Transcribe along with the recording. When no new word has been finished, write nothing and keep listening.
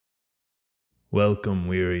Welcome,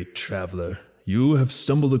 weary traveler. You have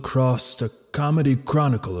stumbled across a comedy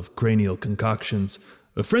chronicle of cranial concoctions,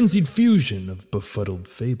 a frenzied fusion of befuddled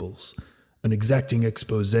fables, an exacting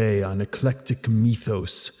exposé on eclectic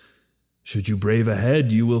mythos. Should you brave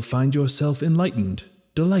ahead, you will find yourself enlightened,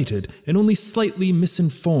 delighted, and only slightly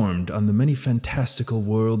misinformed on the many fantastical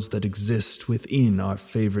worlds that exist within our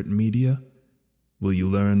favorite media. Will you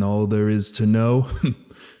learn all there is to know?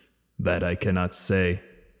 That I cannot say.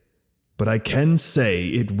 But I can say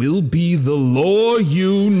it will be the lore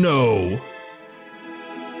you know.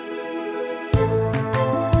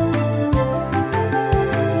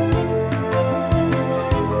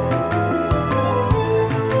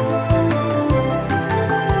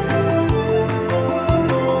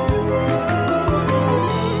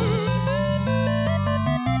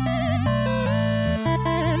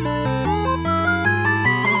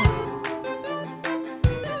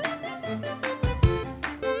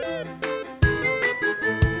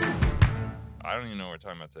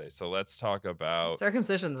 Today. So let's talk about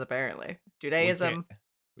circumcisions. Apparently, Judaism.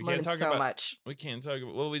 We can't talk about much. We can't talk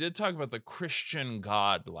about. Well, we did talk about the Christian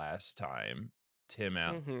God last time. Tim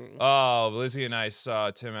Allen. Mm-hmm. Oh, Lizzie and I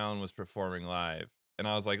saw Tim Allen was performing live, and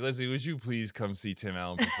I was like, Lizzie, would you please come see Tim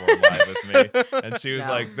Allen perform live with me? And she was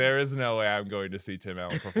like, there is no way I'm going to see Tim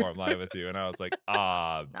Allen perform live with you. And I was like,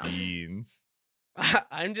 beans.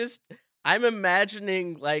 I'm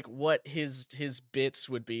imagining like what his bits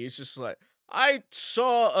would be. It's just like, I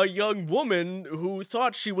saw a young woman who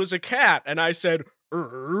thought she was a cat, and I said,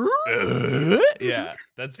 yeah,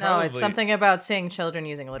 that's probably... No, it's something about seeing children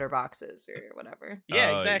using litter boxes or whatever.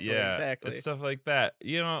 Yeah, exactly. It's stuff like that.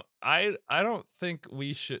 You know, I don't think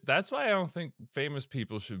we should... That's why I don't think famous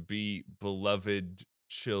people should be beloved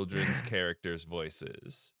children's characters'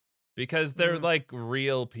 voices. Because they're like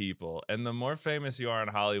real people, and the more famous you are in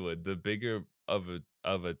Hollywood, the bigger of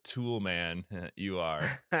a tool man you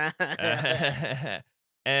are.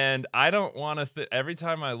 And I don't want to every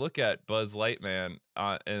time I look at Buzz Lightman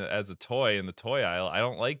as a toy in the toy aisle, I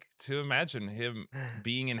don't like to imagine him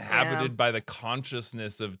being inhabited by the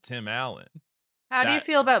consciousness of Tim Allen. How do you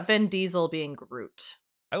feel about Vin Diesel being Groot?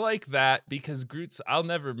 I like that because I'll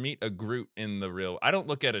never meet a Groot in the real. I don't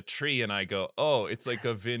look at a tree and I go, oh, it's like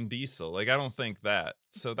a Vin Diesel. Like, I don't think that.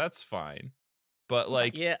 So that's fine. But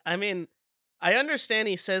like, yeah, I mean, I understand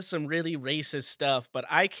he says some really racist stuff, but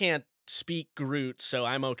I can't speak Groot, so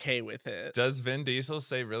I'm okay with it. Does Vin Diesel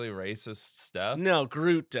say really racist stuff? No,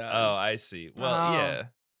 Groot does. Oh, I see. Well, yeah.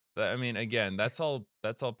 I mean, again, that's all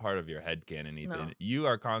part of your headcanon, Ethan. No. You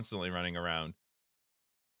are constantly running around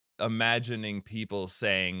imagining people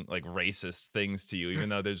saying like racist things to you, even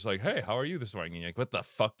though they're just like, hey, how are you this morning? And you're like, what the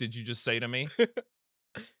fuck did you just say to me?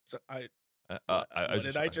 So I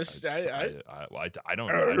don't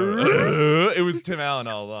know. It was Tim Allen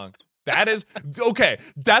all along. That is okay.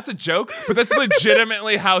 That's a joke, but that's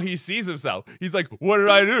legitimately how he sees himself. He's like, what did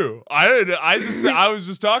I do? I was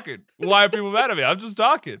just talking. Why are people mad at me? I'm just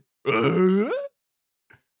talking.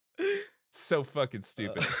 So fucking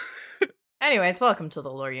stupid. Anyways, welcome to The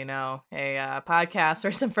Lore You Know, a podcast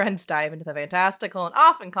where some friends dive into the fantastical and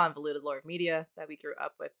often convoluted lore of media that we grew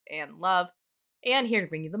up with and love. And here to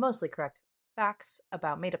bring you the mostly correct facts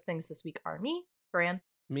about made-up things this week are me, Fran.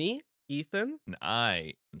 Me, Ethan. And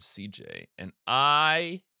I am CJ. And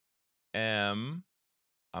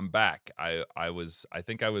I'm back. I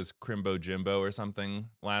think I was Crimbo Jimbo or something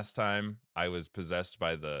last time. I was possessed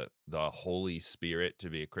by the Holy Spirit to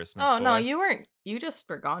be a Christmas boy. No, you weren't. You just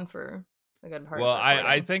were gone for a good part. Well,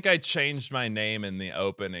 I think I changed my name in the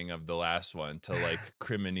opening of the last one to like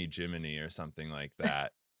Criminy Jiminy or something like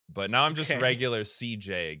that. But now I'm just regular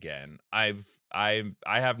CJ again. I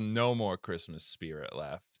have no more Christmas spirit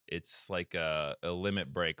left. It's like a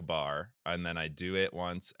limit break bar, and then I do it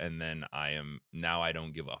once, and then I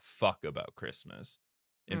don't give a fuck about Christmas.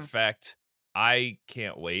 In fact, I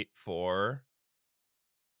can't wait for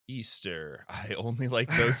Easter. I only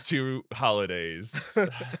like those two holidays.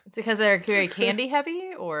 It's because they're very candy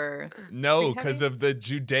heavy, or no, because of the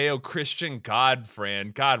Judeo-Christian God,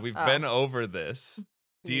 Fran. God, we've been over this.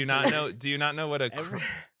 Do you not know? Do you not know what a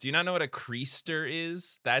creaster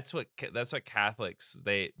is? That's what Catholics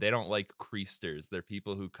they don't like creasters. They're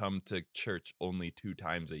people who come to church only 2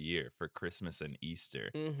 times a year for Christmas and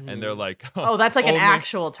Easter, and they're like, oh, that's like an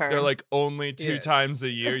actual term. They're like only 2 times a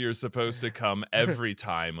year. You're supposed to come every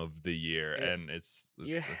time of the year, and it's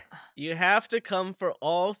you have to come for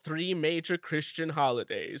all 3 major Christian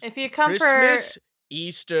holidays. If you come Christmas,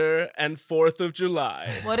 Easter, and 4th of July.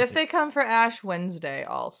 What if they come for Ash Wednesday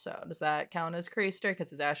also? Does that count as Creaster?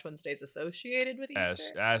 Because Ash Wednesday's associated with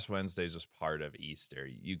Easter? Ash Wednesday's just part of Easter.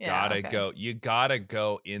 You Yeah, gotta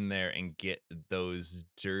go in there and get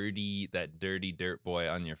that dirty dirt boy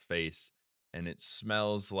on your face. And it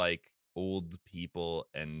smells like old people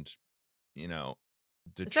and, detritus.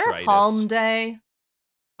 Is there a Palm Day?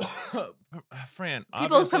 Fran,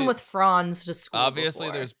 People have come with fronds to school. Obviously,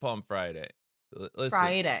 before. there's Palm Friday. Listen,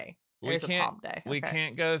 Friday. There's a Palm Day. Okay. We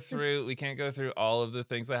can't go through all of the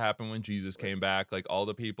things that happened when Jesus came back. Like all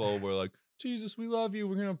the people were like, Jesus, we love you.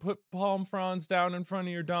 We're gonna put palm fronds down in front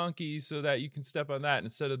of your donkey so that you can step on that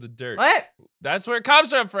instead of the dirt. What? That's where it comes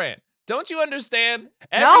from, Fran. Don't you understand?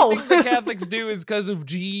 No. Everything the Catholics do is because of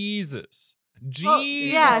Jesus. Well,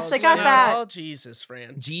 yes, I got that. All Jesus,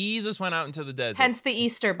 Fran. Jesus went out into the desert. Hence the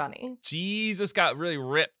Easter Bunny. Jesus got really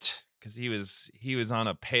ripped because he was on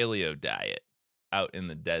a paleo diet out in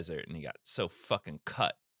the desert, and he got so fucking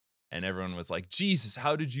cut. And everyone was like, Jesus,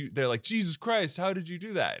 how did you? They're like, Jesus Christ, how did you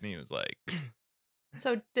do that? And he was like,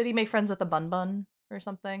 So did he make friends with a bun or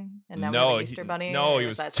something? And now we have an Easter Bunny? No, he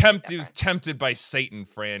was tempted. He was tempted by Satan.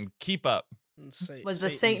 Fran, keep up. Was the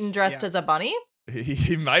Satan dressed as a bunny?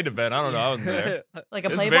 He might have been. I don't know. I wasn't there. Like a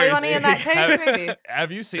Playboy bunny in that case, maybe.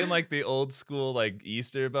 Have you seen like the old school like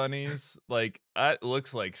Easter bunnies? Like it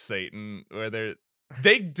looks like Satan, where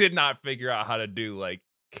they did not figure out how to do like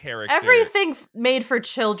character. Everything made for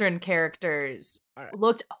children characters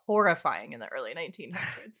looked horrifying in the early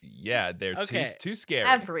 1900s. Yeah, they're too scary.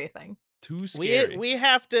 Everything. Too scary. We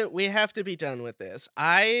have to be done with this.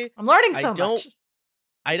 I'm learning so much.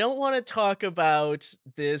 I don't want to talk about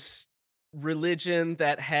this religion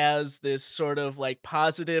that has this sort of like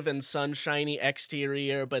positive and sunshiny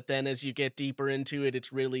exterior, but then as you get deeper into it,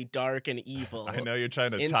 it's really dark and evil. I know you're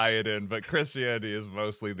trying to tie it in, but Christianity is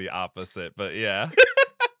mostly the opposite, but yeah.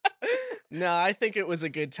 No, I think it was a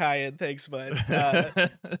good tie-in. Thanks, bud.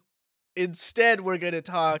 Instead, we're going to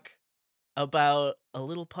talk about a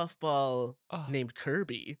little puffball named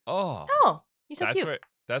Kirby. Oh, he's so cute.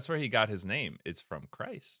 That's where he got his name. It's from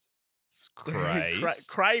Christ. It's Christ.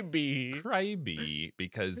 Kirby.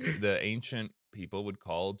 Because the ancient people would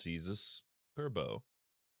call Jesus Kirbo.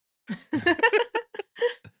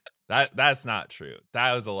 That's not true.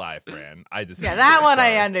 That was a lie, Fran. That one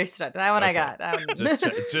I understood. That one I got.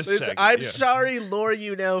 Just check. I'm sorry, Lore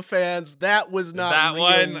You Know fans. That was not that real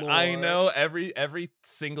one. lore. I know every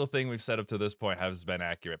single thing we've said up to this point has been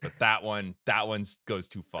accurate, but that one goes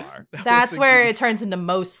too far. That's where it turns into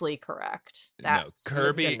mostly correct.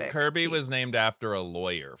 Kirby was named after a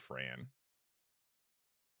lawyer, Fran.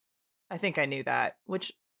 I think I knew that.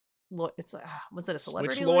 Which it's was it a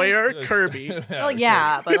celebrity? Which lawyer? Kirby. Well,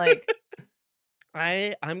 yeah, but like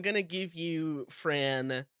I'm gonna give you,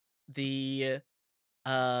 Fran, the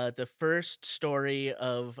first story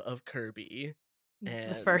of Kirby.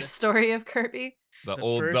 And the first story of Kirby? The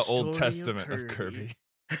Old Testament of Kirby.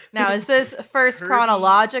 Now, is this first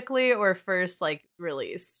chronologically or first like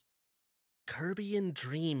release? Kirby in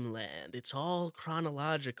Dreamland. It's all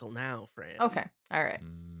chronological now, Fran. Okay. All right.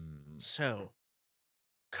 So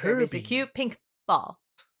Kirby's a cute pink ball.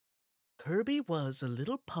 Kirby was a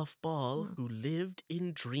little puffball who lived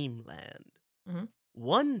in Dreamland. Mm-hmm.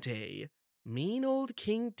 One day, mean old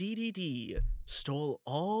King DDD stole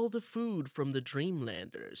all the food from the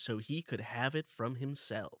Dreamlanders so he could have it for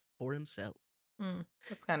himself.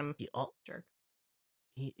 That's kind of jerk.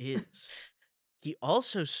 He is. He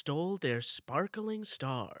also stole their sparkling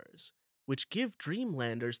stars, which give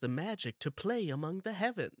Dreamlanders the magic to play among the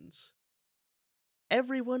heavens.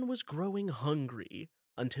 Everyone was growing hungry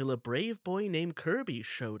until a brave boy named Kirby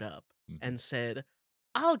showed up and said,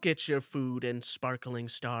 I'll get your food and sparkling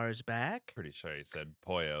stars back. Pretty sure he said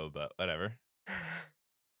Poyo, but whatever.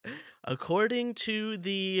 According to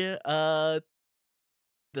the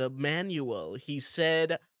manual, he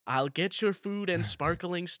said, I'll get your food and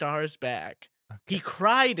sparkling stars back. Okay. He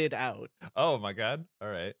cried it out. Oh my God. All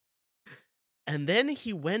right. And then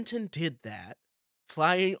he went and did that,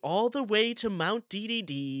 flying all the way to Mount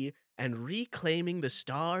DDD and reclaiming the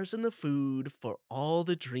stars and the food for all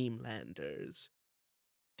the Dreamlanders.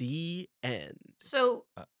 The end. So,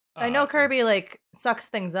 I know Kirby, like, sucks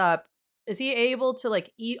things up. Is he able to,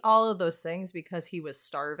 like, eat all of those things because he was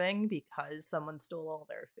starving because someone stole all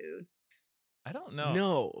their food? I don't know.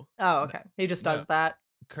 No. Oh, okay. He just does that.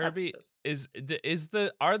 Kirby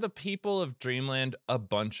are the people of Dreamland a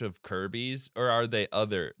bunch of Kirbys, or are they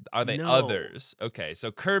others? Okay,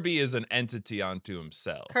 so Kirby is an entity unto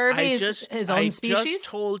himself. Kirby is his own species? I just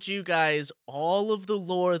told you guys all of the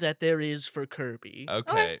lore that there is for Kirby.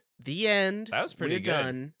 Okay. The end. That was pretty good.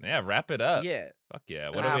 Done. Yeah, wrap it up. Yeah. Fuck yeah.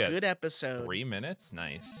 What Wow. are we at? Good episode. 3 minutes?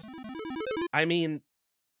 Nice. I mean,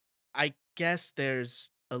 I guess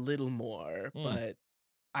there's a little more, but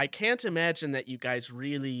I can't imagine that you guys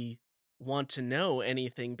really want to know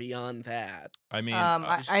anything beyond that. I mean,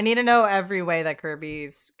 I need to know every way that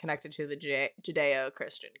Kirby's connected to the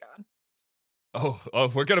Judeo-Christian God.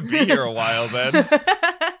 oh, we're gonna be here a while then.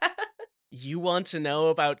 You want to know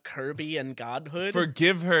about Kirby and godhood?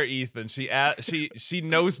 Forgive her, Ethan. She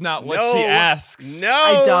knows not what No. she asks. No,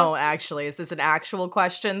 I don't actually. Is this an actual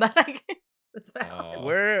question that that's valid? Oh,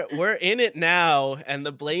 We're in it now, and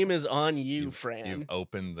the blame is on you, Fran. You've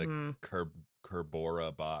opened the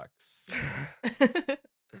Kerbora box.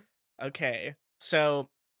 Okay, so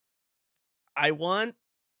I want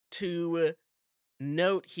to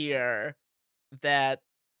note here that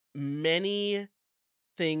many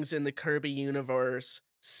things in the Kirby universe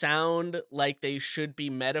sound like they should be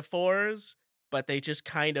metaphors, but they just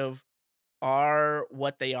kind of are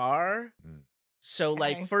what they are. So,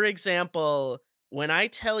 like, for example, when I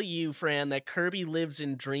tell you, Fran, that Kirby lives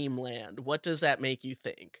in Dreamland, what does that make you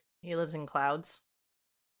think? He lives in clouds.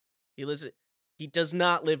 He does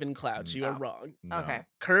not live in clouds. You are wrong. No. Okay.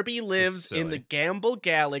 Kirby lives in the silly. Gamble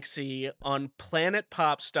Galaxy on Planet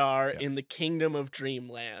Popstar in the Kingdom of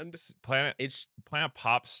Dreamland. Planet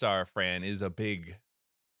Popstar, Fran, is a big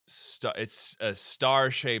star. It's a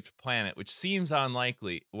star-shaped planet, which seems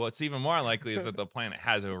unlikely. What's even more unlikely is that the planet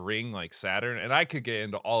has a ring like Saturn, and I could get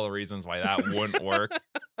into all the reasons why that wouldn't work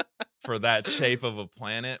for that shape of a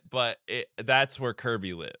planet, but that's where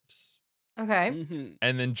Kirby lives. Okay. Mm-hmm.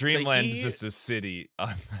 And then Dreamland is just a city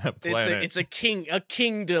on that planet. It's a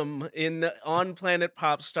kingdom on Planet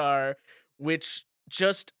Popstar, which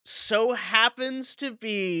just so happens to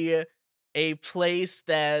be a place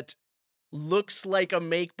that looks like a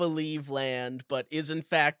make-believe land, but is in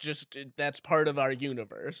fact just that's part of our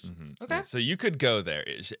universe. Mm-hmm. Okay. So you could go there.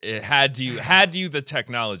 It had you the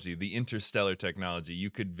technology, the interstellar technology, you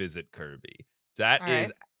could visit Kirby. That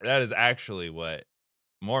is actually what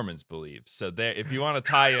Mormons believe. So there, if you want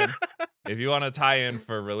to tie in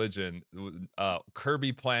for religion,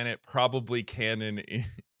 Kirby planet probably canon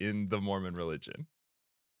in the Mormon religion.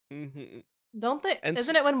 Mm-hmm. Don't they?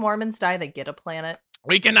 Isn't it when Mormons die they get a planet?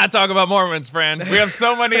 We cannot talk about Mormons, Fran. We have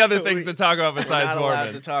so many other things to talk about besides We're not allowed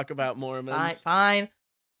Mormons. to talk about Mormons. Fine.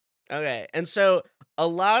 Okay, and so a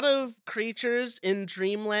lot of creatures in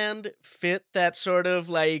Dreamland fit that sort of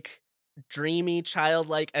like dreamy,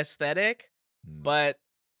 childlike aesthetic, but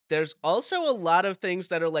there's also a lot of things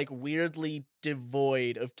that are like weirdly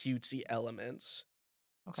devoid of cutesy elements.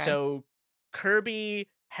 Okay. So Kirby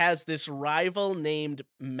has this rival named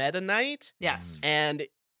Meta Knight. Yes. And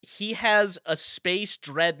he has a space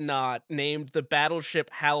dreadnought named the Battleship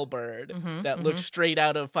Halberd that looks straight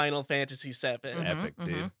out of Final Fantasy VII. It's epic,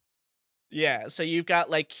 dude. Yeah, so you've got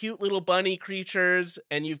like cute little bunny creatures,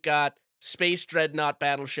 and you've got Space Dreadnought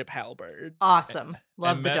Battleship Halberd. Awesome.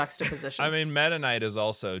 Love the juxtaposition. I mean, Meta Knight is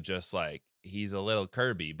also just like, he's a little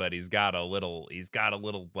Kirby, but he's got a little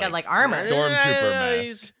like armor. Stormtrooper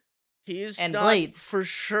mask. He's and not blades. For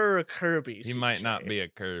sure Kirby. He might not be a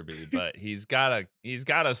Kirby, but he's got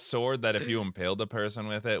a sword that if you impaled a person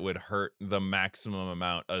with it would hurt the maximum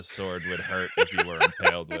amount a sword would hurt if you were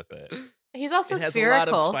impaled with it. He's also it has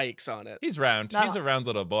spherical. a lot of spikes on it. He's round. He's a round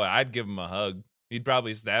little boy. I'd give him a hug. He'd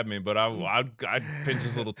probably stab me, but I'd pinch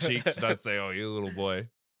his little cheeks and I'd say, "Oh, you little boy."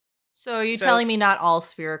 So are you telling me not all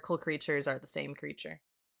spherical creatures are the same creature?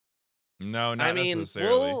 No, not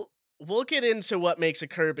necessarily. We'll get into what makes a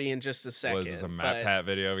Kirby in just a second. Was this a Matt Pat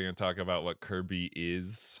video? We're gonna talk about what Kirby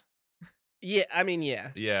is. Yeah, I mean, yeah.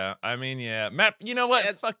 Yeah, I mean, yeah. Matt, you know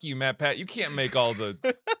what? Fuck you, Matt Pat. You can't make all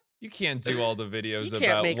the. You can't do all the videos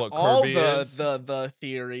about what Kirby is. The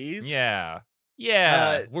theories. Yeah,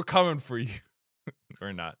 we're coming for you.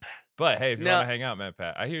 We're not. But hey, if you want to hang out, Matt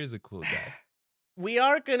Pat, I hear he's a cool guy. We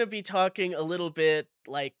are going to be talking a little bit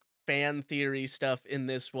like fan theory stuff in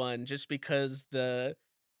this one, just because there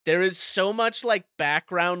is so much like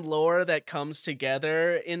background lore that comes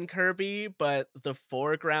together in Kirby, but the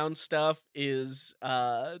foreground stuff is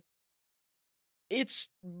it's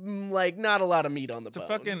like not a lot of meat on the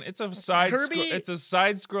bones. It's a side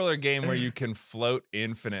scroller game where you can float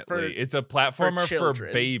infinitely. It's a platformer for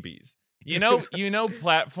babies. You know,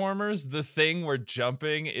 platformers, the thing where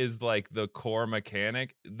jumping is like the core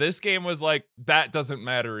mechanic. This game was like, that doesn't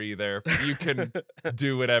matter either. You can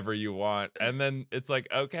do whatever you want. And then it's like,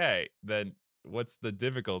 okay, then what's the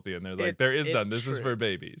difficulty? And they're like, there is none. This is for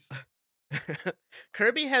babies.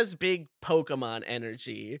 Kirby has big Pokemon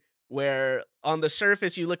energy where on the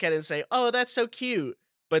surface you look at it and say, oh, that's so cute.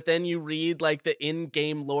 but then you read like the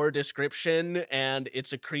in-game lore description and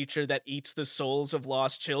it's a creature that eats the souls of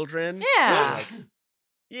lost children. Yeah.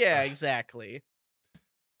 Yeah, exactly.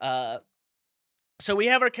 So we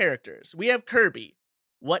have our characters. We have Kirby.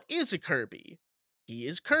 What is a Kirby? He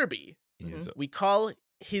is Kirby. We call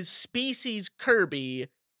his species Kirby,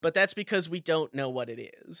 but that's because we don't know what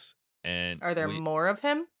it is. And Are there more of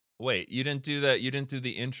him? Wait, you didn't do that. You didn't do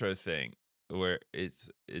the intro thing where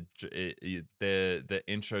the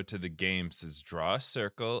intro to the game says draw a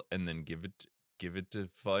circle and then give it a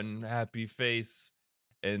fun happy face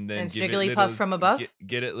and then And give Jigglypuff from above.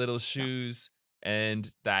 Get it little shoes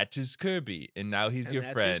and that is Kirby and now he's your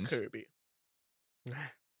friend. Kirby.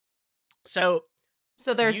 So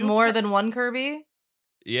there's more than one Kirby?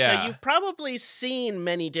 Yeah. So you've probably seen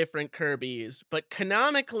many different Kirbys, but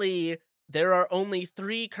canonically there are only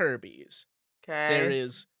 3 Kirbys. Okay. There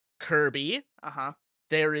is Kirby. Uh-huh.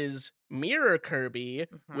 There is Mirror Kirby,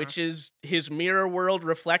 which is his mirror world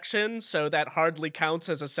reflection, so that hardly counts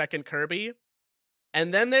as a second Kirby.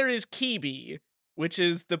 And then there is Kirby, which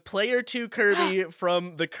is the player 2 Kirby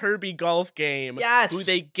from the Kirby golf game, who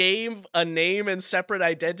they gave a name and separate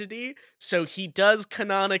identity, so he does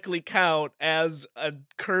canonically count as a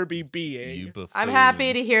Kirby being. I'm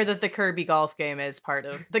happy to hear that the Kirby golf game is part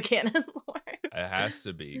of the canon lore. It has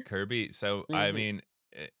to be Kirby. So I mean,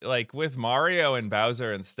 like with Mario and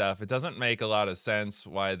Bowser and stuff, it doesn't make a lot of sense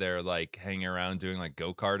why they're like hanging around doing like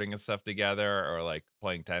go-karting and stuff together or like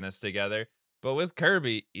playing tennis together. But with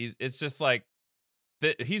Kirby, it's just like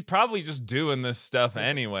he's probably just doing this stuff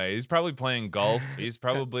anyway. He's probably playing golf. He's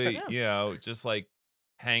probably, just like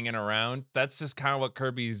hanging around. That's just kind of what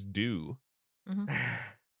Kirby's do.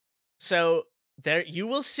 So there you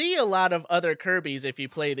will see a lot of other Kirbys if you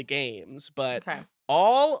play the games, but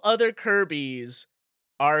all other Kirbys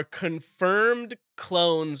are confirmed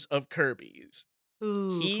clones of Kirbys.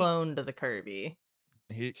 Who cloned the Kirby?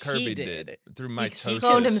 Kirby did through mitosis. He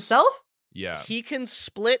cloned himself? Yeah. He can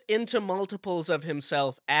split into multiples of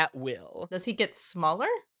himself at will. Does he get smaller?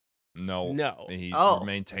 No. He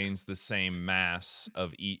maintains the same mass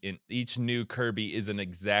of each new Kirby is an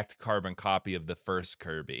exact carbon copy of the first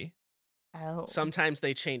Kirby. Oh. Sometimes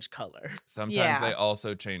they change color. Sometimes they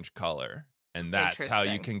also change color. And that's how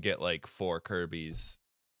you can get like 4 Kirbys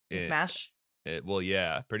in Smash? Well,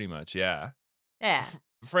 yeah, pretty much, yeah. Yeah.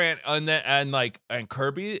 Fran, and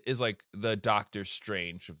Kirby is like the Doctor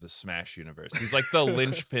Strange of the Smash universe. He's like the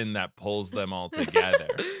linchpin that pulls them all together.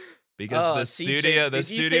 Because the studio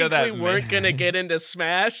that we weren't gonna get into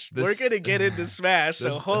Smash. We're gonna get into Smash,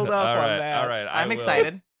 so hold off on that. All right, I'm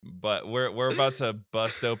excited. But we're about to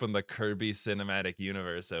bust open the Kirby cinematic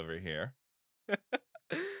universe over here.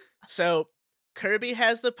 So Kirby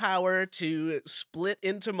has the power to split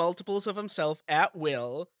into multiples of himself at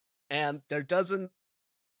will, and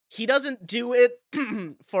he doesn't do it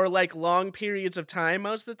for like long periods of time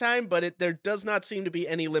most of the time, but there does not seem to be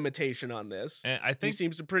any limitation on this. And I think he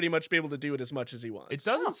seems to pretty much be able to do it as much as he wants. It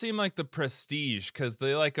doesn't seem like the Prestige, because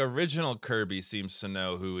the like original Kirby seems to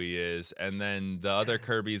know who he is, and then the other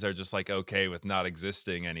Kirbys are just like okay with not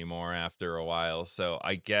existing anymore after a while. So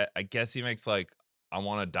I guess he makes like I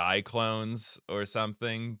want to die clones or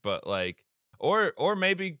something, but like. Or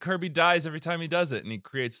maybe Kirby dies every time he does it, and he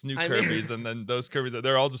creates new Kirbys, and then those Kirbys,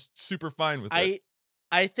 they're all just super fine with it.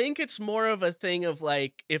 I think it's more of a thing of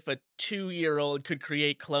like, if a 2-year-old could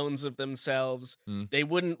create clones of themselves, they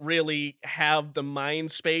wouldn't really have the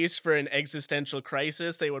mind space for an existential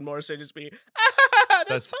crisis. They would more so just be,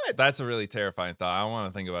 that's fun. That's a really terrifying thought. I don't want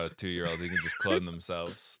to think about a 2-year-old who can just clone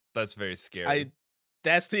themselves. That's very scary.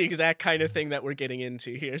 That's the exact kind of thing that we're getting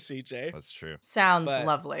into here, CJ. That's true. Sounds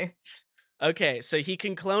lovely. Okay, so he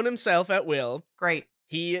can clone himself at will. Great.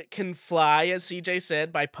 He can fly, as CJ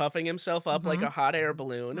said, by puffing himself up like a hot air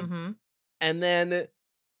balloon. And then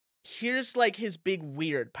here's like his big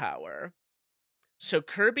weird power. So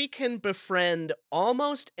Kirby can befriend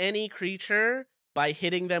almost any creature by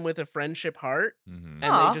hitting them with a friendship heart, and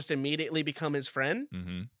they just immediately become his friend.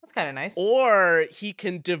 That's kind of nice. Or he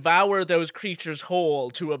can devour those creatures whole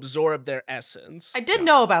to absorb their essence. I did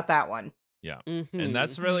know about that one. Yeah. And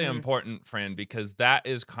that's really important, Fran, because that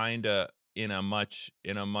is kind of in a much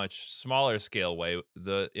smaller scale way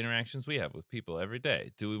the interactions we have with people every day.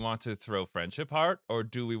 Do we want to throw friendship heart, or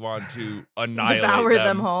do we want to annihilate devour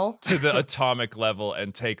them whole to the atomic level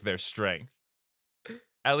and take their strength?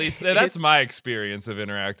 At least that's my experience of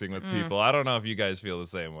interacting with people. I don't know if you guys feel the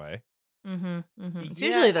same way. It's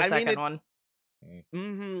usually the second one.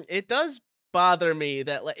 It does bother me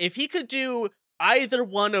that if he could do either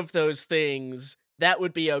one of those things, that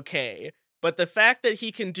would be okay. But the fact that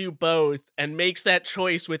he can do both and makes that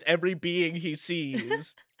choice with every being he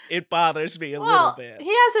sees, it bothers me a little bit. He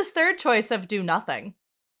has his third choice of do nothing.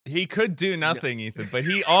 He could do nothing, Ethan, but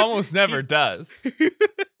he almost never does.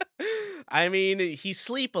 I mean, he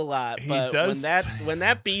sleep a lot, He but does. when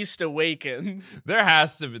that beast awakens,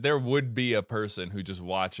 There would be a person who just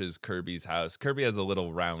watches Kirby's house. Kirby has a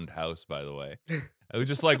little round house, by the way. Who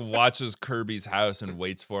just like watches Kirby's house and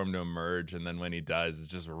waits for him to emerge, and then when he does, it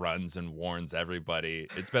just runs and warns everybody.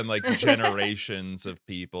 It's been like generations of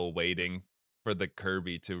people waiting for the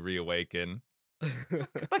Kirby to reawaken.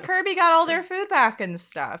 But Kirby got all their food back and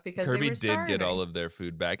stuff because Kirby they were did starving. get all of their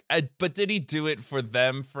food back. But did he do it for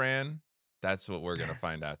them, Fran? That's what we're gonna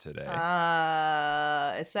find out today.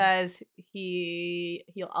 It says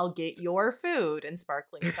I'll get your food and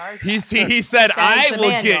sparkling stars. He back. said, I the will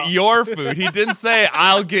manual. get your food. He didn't say,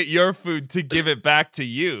 I'll get your food to give it back to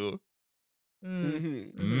you. No,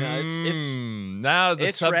 Now the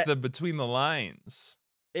it's between the lines.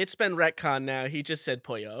 it's been retcon now. He just said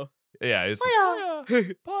Poyo. Yeah, it's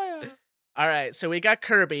Poyo. Poyo. All right, so we got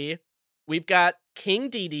Kirby. We've got King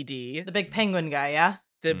DDD. The big penguin guy, yeah?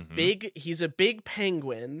 He's a big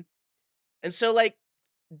penguin. And so, like,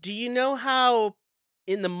 do you know how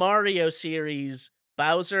in the Mario series,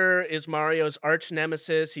 Bowser is Mario's arch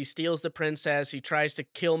nemesis? He steals the princess. He tries to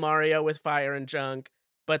kill Mario with fire and junk.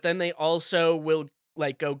 But then they also will,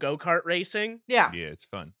 like, go-kart racing. Yeah. Yeah, it's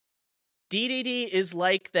fun. DDD is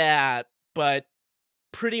like that, but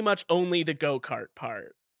pretty much only the go-kart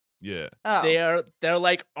part. Yeah. Oh. They're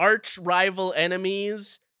like arch rival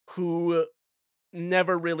enemies who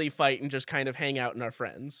never really fight and just kind of hang out and are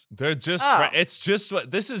friends. They're just it's just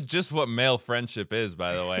what male friendship is,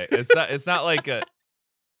 by the way. It's not like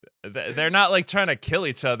they're not like trying to kill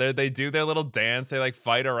each other. They do their little dance, they like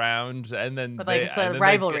fight around, and then But like it's a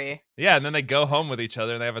rivalry. And then they go home with each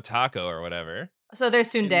other and they have a taco or whatever. So they're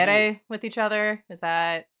tsundere with each other? Is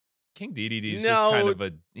that King DDD's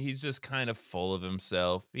he's just kind of full of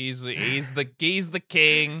himself. He's the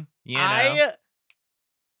king, you know.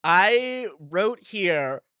 I wrote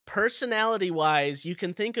here, personality-wise, you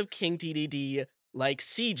can think of King DDD like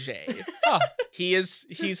CJ.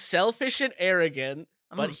 He's selfish and arrogant,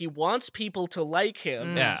 but he wants people to like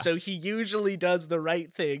him. Yeah. So he usually does the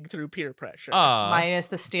right thing through peer pressure. minus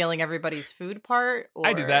the stealing everybody's food part? Or...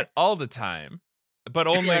 I do that all the time. But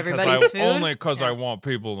only because I want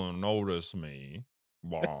people to notice me.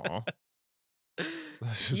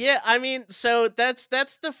 Yeah, I mean, so that's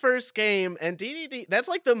the first game, and DDD, that's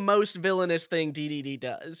like the most villainous thing DDD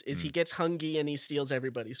does, is he gets hungry and he steals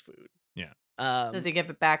everybody's food. Yeah. Does he give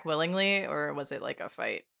it back willingly, or was it like a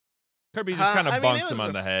fight? Kirby just kind of bunks him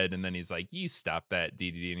on the head, and then he's like, you stop that,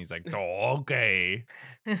 DDD, and he's like, oh, okay.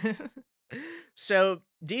 So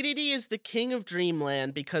DDD is the king of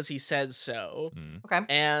Dreamland because he says so. Okay.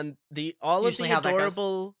 And all of the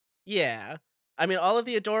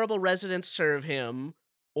adorable residents serve him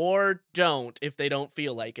or don't if they don't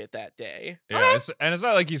feel like it that day. Yeah, and it's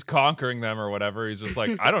not like he's conquering them or whatever. He's just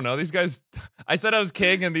like, I don't know, these guys, I said I was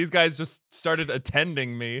king and these guys just started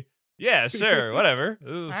attending me. Yeah, sure, whatever.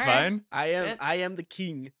 This is fine. I am the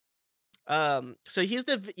king. So he's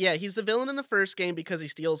the villain in the first game because he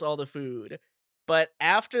steals all the food. But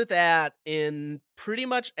after that, in pretty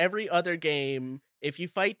much every other game, if you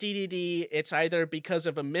fight DDD, it's either because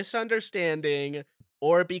of a misunderstanding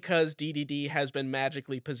or because DDD has been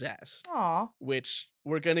magically possessed. Aw. Which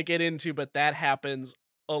we're going to get into, but that happens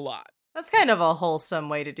a lot. That's kind of a wholesome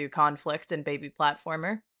way to do conflict in baby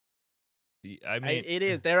platformer. I mean, it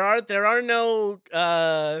is. There are no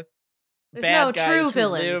There's bad no guys true who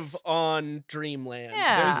villains. live on Dreamland.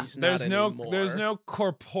 Yeah. There's no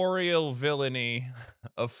corporeal villainy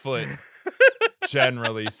afoot,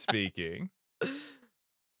 generally speaking.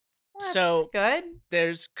 That's So good.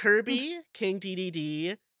 there's Kirby, King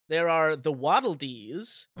DDD. There are the Waddle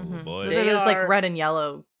Dees. Oh boy, Those are those like are- red and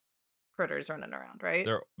yellow critters running around, right?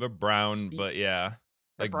 they're brown, but yeah,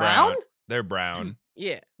 like brown? They're brown.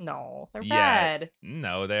 Yeah. No, they're Yeah. red.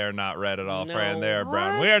 No, they are not red at all, Fran. They are No.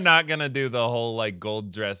 brown. What? We are not gonna do the whole like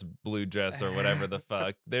gold dress, blue dress, or whatever the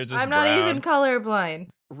fuck. They're just I'm not brown. even colorblind.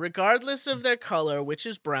 Regardless of their color, which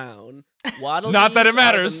is brown, Waddle Not that it Dees are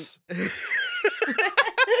matters. the-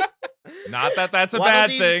 Not that that's a Waddle bad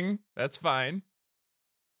Dees- thing. That's fine.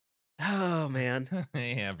 Oh, man.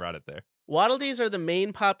 Yeah, I brought it there. Waddle Dees are the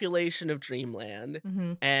main population of Dreamland,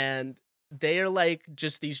 Mm-hmm. and they are like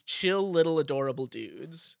just these chill little adorable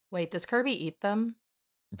dudes. Wait, does Kirby eat them?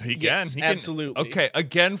 He can. Yes, He can. absolutely. Okay,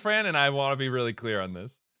 again, Fran, and I want to be really clear on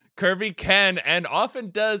this. Kirby can and often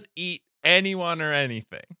does eat anyone or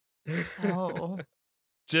anything. Oh.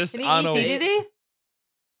 Just Can he on eat a DDD?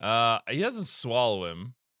 He doesn't swallow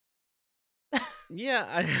him.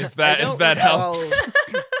 Yeah, If that helps.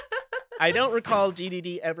 I don't recall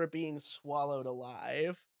DDD ever being swallowed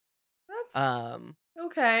alive. That's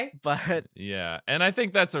okay. But yeah, and I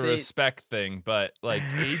think that's a respect thing, but like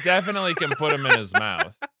he definitely can put him in his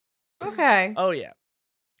mouth. Okay. Oh yeah.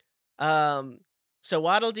 So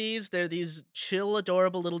Waddle Dees, they're these chill,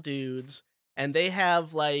 adorable little dudes, and they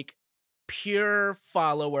have like pure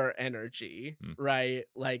follower energy, right?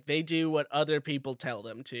 Like they do what other people tell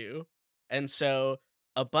them to. And so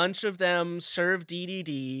a bunch of them serve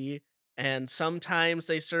DDD, and sometimes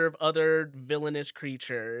they serve other villainous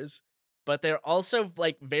creatures, but they're also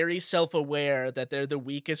like very self-aware that they're the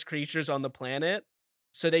weakest creatures on the planet.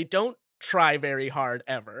 So they don't try very hard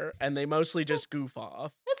ever, and they mostly just goof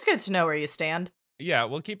off. It's good to know where you stand. Yeah,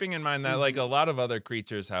 well, keeping in mind that like a lot of other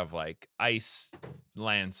creatures have like ice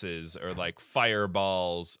lances or like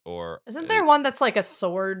fireballs, or isn't there one that's like a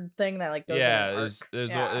sword thing that like goes? Yeah,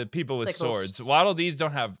 there's people with swords. Waddle Dees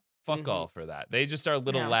don't have fuck all for that. They just are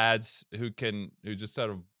little lads who just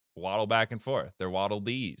sort of waddle back and forth. They're Waddle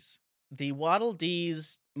Dees. The Waddle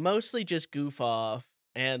Dees mostly just goof off,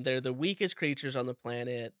 and they're the weakest creatures on the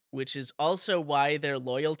planet, which is also why they're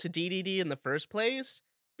loyal to DDD in the first place.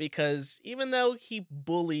 Because even though he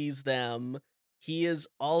bullies them, he is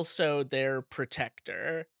also their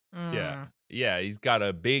protector. Yeah, he's got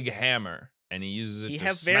a big hammer, and he uses it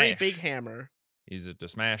to smash. Very big hammer. He uses it to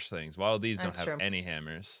smash things. Waddle Dees don't have true. any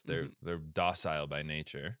hammers. They're docile by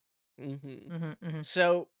nature.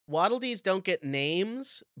 So Waddle Dees don't get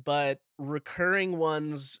names, but recurring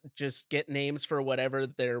ones just get names for whatever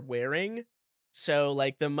they're wearing. So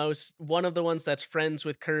like one of the ones that's friends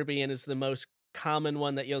with Kirby and is the most common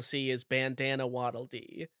one that you'll see is Bandana Waddle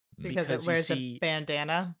Dee. Because it wears a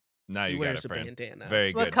bandana? Now you wears got it, a friend. bandana.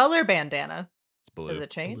 Very good. What color bandana? It's blue. Does it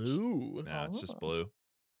change? Blue. No, it's just blue.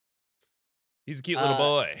 He's a cute little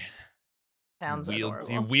boy. Sounds adorable.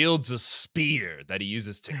 He wields a spear that he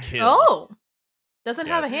uses to kill. Oh! Doesn't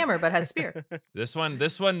have a hammer, but has spear. This one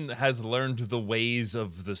has learned the ways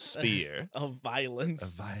of the spear. Of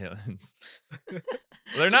violence.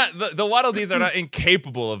 They're not, the Waddle Dees are not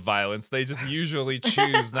incapable of violence. They just usually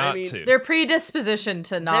choose not to. Their predisposition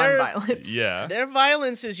to non-violence. Their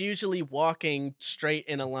violence is usually walking straight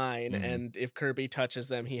in a line, and if Kirby touches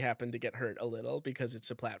them, he happened to get hurt a little because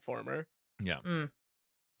it's a platformer. Yeah.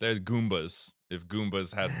 They're Goombas. If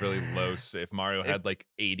Goombas had really low, if Mario had like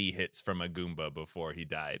 80 hits from a Goomba before he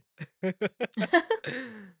died.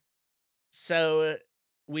 So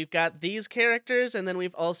we've got these characters, and then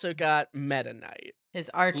we've also got Meta Knight. His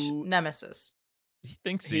arch nemesis. He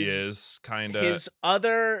thinks he is, kind of. His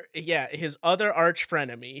other arch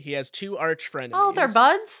frenemy. He has two arch frenemies. Oh, they're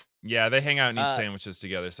buds? Yeah, they hang out and eat sandwiches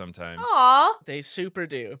together sometimes. Aw. They super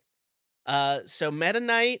do. So Meta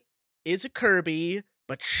Knight is a Kirby,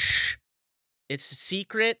 but shh. It's a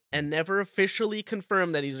secret and never officially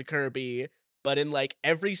confirmed that he's a Kirby. But in like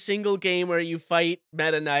every single game where you fight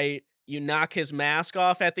Meta Knight, you knock his mask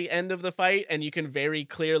off at the end of the fight, and you can very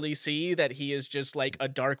clearly see that he is just like a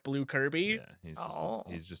dark blue Kirby. Yeah,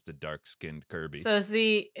 he's just a dark-skinned Kirby. So is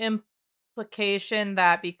the implication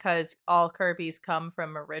that because all Kirbys come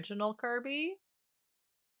from original Kirby,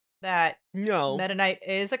 that Meta Knight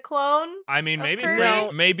is a clone? I mean,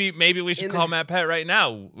 maybe we should call Matt Pet right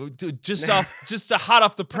now. Just hot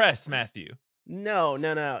off the press, Matthew. No.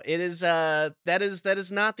 It is that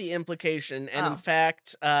is not the implication, and in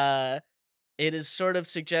fact, it is sort of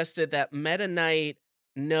suggested that Meta Knight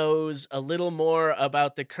knows a little more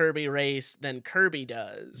about the Kirby race than Kirby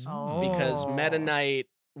does, because Meta Knight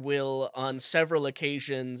will, on several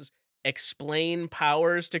occasions, explain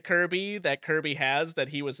powers to Kirby that Kirby has that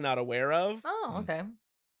he was not aware of. Oh, okay.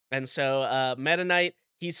 And so Meta Knight,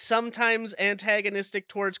 he's sometimes antagonistic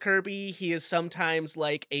towards Kirby. He is sometimes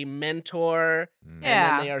like a mentor. And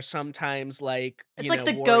then they are sometimes like, it's like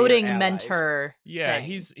the goading mentor. Yeah, thing.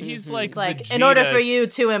 he's like Vegeta. In order for you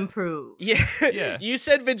to improve. Yeah. You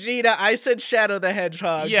said Vegeta, I said Shadow the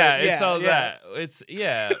Hedgehog. Yeah, it's all that. It's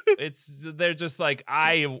they're just like,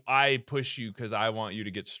 I push you because I want you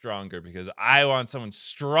to get stronger, because I want someone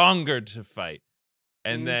stronger to fight.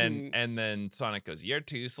 And then Sonic goes, "You're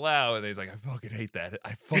too slow," and he's like, "I fucking hate that.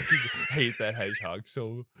 I fucking hate that hedgehog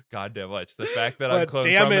so goddamn much. The fact that I'm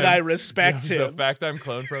cloned from him, I respect him. The fact I'm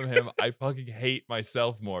cloned from him, I fucking hate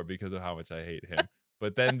myself more because of how much I hate him."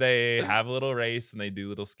 But then they have a little race and they do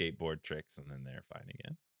little skateboard tricks, and then they're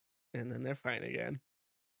fine again.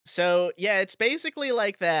 So yeah, it's basically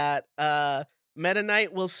like that. Meta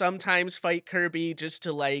Knight will sometimes fight Kirby just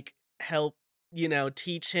to like help,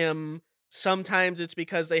 teach him sometimes it's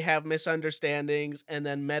because they have misunderstandings, and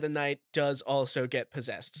then Meta Knight does also get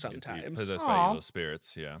possessed It's sometimes. possessed by evil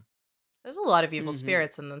spirits. Yeah. There's a lot of evil Mhm.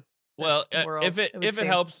 spirits in the Well, world. if would it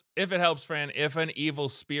seem. helps, Fran, if an evil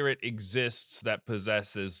spirit exists that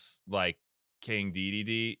possesses like King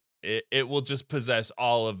DDD, it will just possess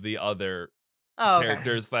all of the other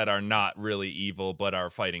characters that are not really evil but are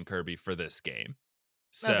fighting Kirby for this game.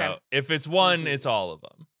 So if it's one, it's all of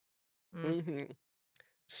them. Mm-hmm.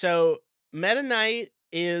 So Meta Knight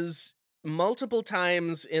is multiple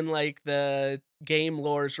times in like the game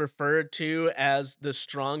lores referred to as the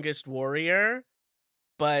strongest warrior,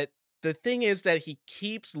 but the thing is that he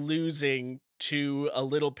keeps losing to a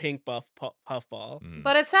little pink puffball.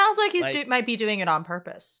 But it sounds like he's might be doing it on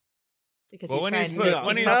purpose. Because when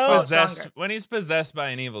he's possessed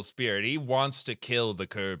by an evil spirit, he wants to kill the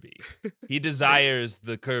Kirby. He desires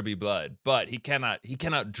the Kirby blood, but he cannot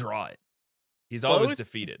draw it. He's always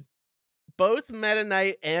defeated. Both Meta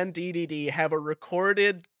Knight and DDD have a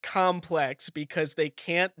recorded complex because they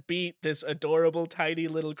can't beat this adorable tiny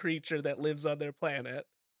little creature that lives on their planet.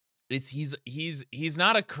 He's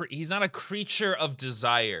not a creature of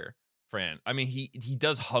desire, Fran. I mean, he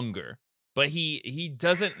does hunger, but he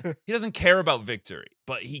doesn't care about victory,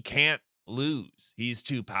 but he can't lose. He's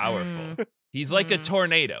too powerful. He's like a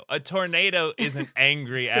tornado. A tornado isn't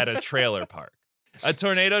angry at a trailer park. A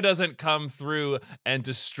tornado doesn't come through and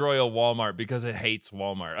destroy a Walmart because it hates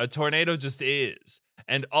Walmart. A tornado just is.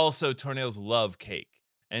 And also, tornadoes love cake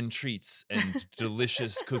and treats and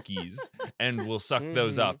delicious cookies and will suck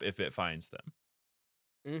those up if it finds them.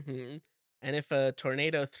 Mm-hmm. And if a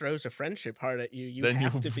tornado throws a friendship heart at you, then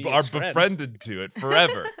have to be are befriended to it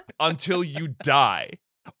forever until you die.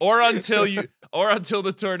 Or until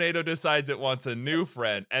the tornado decides it wants a new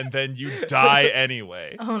friend, and then you die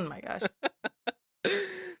anyway. Oh my gosh.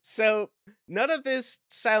 So none of this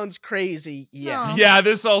sounds crazy yet. No. Yeah,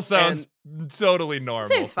 this all sounds totally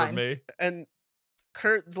normal for me. And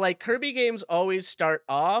Kirby games always start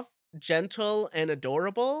off gentle and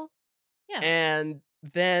adorable. Yeah. And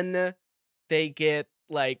then they get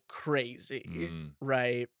like crazy,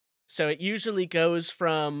 right? So it usually goes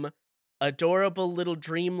from adorable little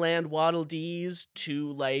dreamland Waddle Dees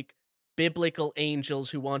to like biblical angels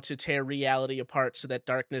who want to tear reality apart so that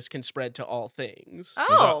darkness can spread to all things.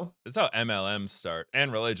 Oh. That's how MLMs start,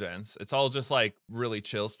 and religions. It's all just like really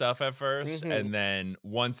chill stuff at first, and then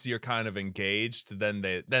once you're kind of engaged, then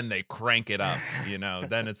they crank it up, you know?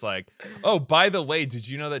 Then it's like, oh, by the way, did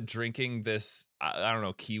you know that drinking this, I don't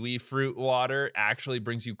know, kiwi fruit water actually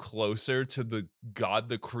brings you closer to the God,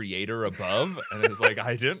 the creator above? And it's like,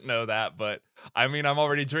 I didn't know that, but I mean, I'm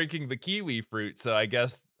already drinking the kiwi fruit, so I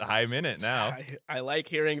guess I'm in it now. I like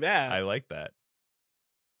hearing that. I like that.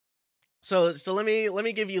 So let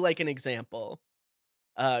me give you like an example.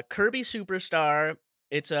 Kirby Superstar,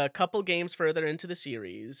 it's a couple games further into the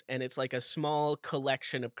series, and it's like a small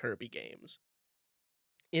collection of Kirby games.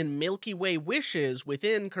 In Milky Way Wishes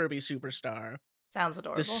within Kirby Superstar, sounds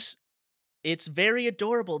adorable. It's very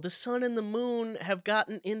adorable. The sun and the moon have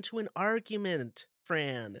gotten into an argument,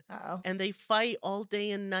 Fran. Uh-oh. And they fight all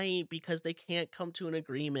day and night because they can't come to an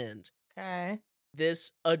agreement. Okay.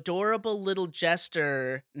 This adorable little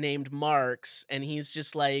jester named Marks, and he's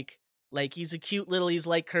just like he's a cute little, he's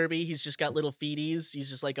like Kirby, he's just got little feeties. He's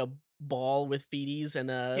just like a ball with feeties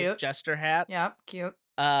and a cute jester hat. Yep, cute.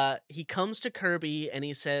 He comes to Kirby and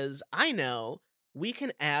he says, I know, we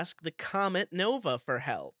can ask the Comet Nova for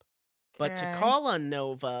help. But to call on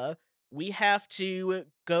Nova, we have to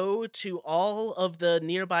go to all of the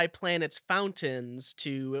nearby planets' fountains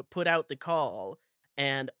to put out the call.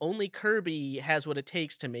 And only Kirby has what it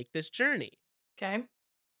takes to make this journey. Okay.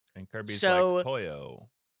 And Kirby's like, Poyo.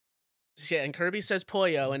 Yeah, and Kirby says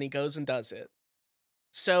Poyo, and he goes and does it.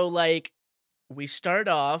 So, like, we start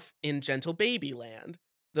off in Gentle Baby Land.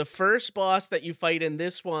 The first boss that you fight in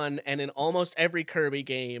this one, and in almost every Kirby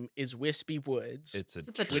game, is Wispy Woods. It's a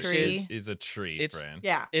tree. Is a tree, Fran.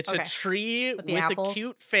 Yeah. It's a tree with apples. a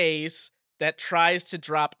cute face that tries to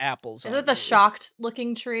drop apples. Is it the shocked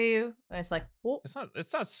looking tree? And it's like, whoa. It's not.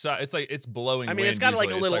 It's like it's blowing. I mean, wind it's got usually.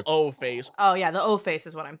 like a little O face. Oh yeah, the O face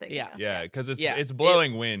is what I'm thinking. Yeah, of. Yeah, because it's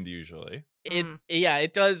blowing wind usually.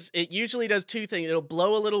 It does. It usually does two things. It'll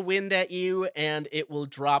blow a little wind at you, and it will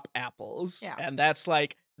drop apples. Yeah, and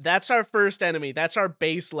that's our first enemy. That's our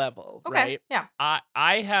base level, okay. right? Yeah.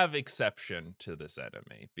 I have exception to this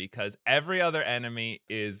enemy because every other enemy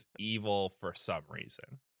is evil for some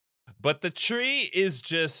reason. But the tree is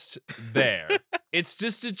just there. It's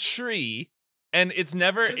just a tree. And it's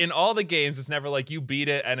never, in all the games, it's never like you beat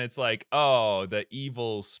it and it's like, oh, the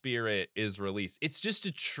evil spirit is released. It's just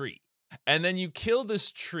a tree. and then you kill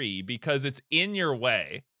this tree because it's in your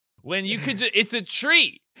way. When you could it's a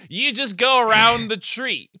tree. You just go around the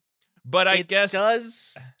tree. But I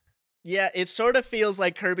guess yeah, it sort of feels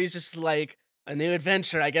like Kirby's just like, a new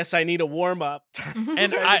adventure. I guess I need a warm up.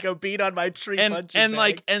 And I go beat on my tree punching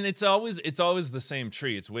bag. And it's always the same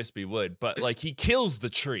tree. It's wispy wood, but like he kills the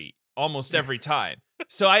tree almost every time.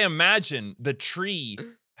 So I imagine the tree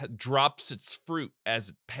drops its fruit as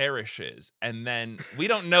it perishes, and then we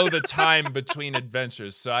don't know the time between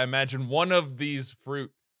adventures. So I imagine one of these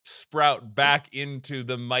fruit sprout back into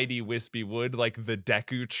the mighty wispy wood like the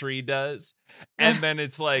Deku tree does, and then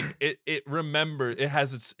it's like it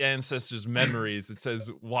has its ancestors' memories. It says,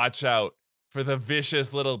 watch out for the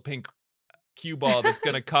vicious little pink cue ball that's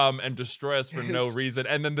gonna come and destroy us for no reason.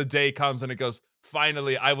 And then the day comes and it goes,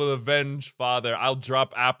 finally I will avenge father. I'll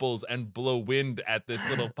drop apples and blow wind at this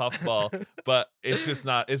little puffball. But it's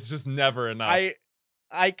just never enough.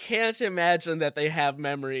 I can't imagine that they have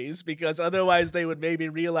memories, because otherwise they would maybe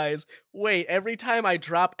realize, wait, every time I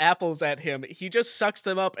drop apples at him, he just sucks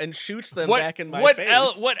them up and shoots them back in my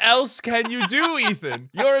face. What else can you do, Ethan?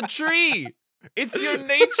 You're a tree. It's your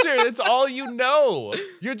nature. That's all you know.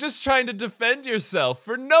 You're just trying to defend yourself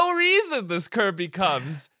for no reason. This Kirby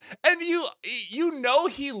comes, and you know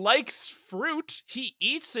he likes fruit. He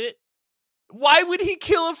eats it. Why would he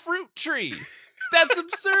kill a fruit tree? That's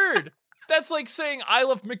absurd. That's like saying I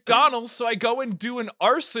love McDonald's, so I go and do an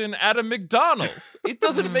arson at a McDonald's. It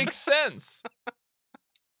doesn't make sense.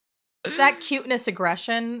 Is that cuteness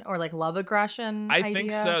aggression or like love aggression? I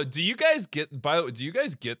think so. Do you guys get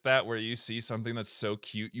that where you see something that's so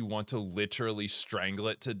cute you want to literally strangle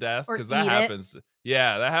it to death? Because that happens.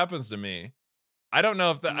 Yeah, that happens to me. I don't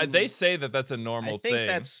know if they say that that's a normal thing.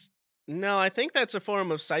 I think that's a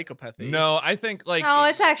form of psychopathy. No, I think like no,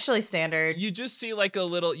 it's actually standard. You just see like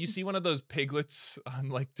you see one of those piglets on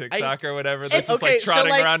like TikTok or whatever that's just like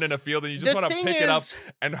trotting around in a field, and you just want to pick it up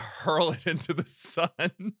and hurl it into the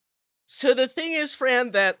sun. So the thing is,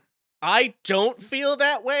 Fran, that I don't feel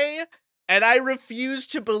that way, and I refuse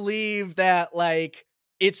to believe that like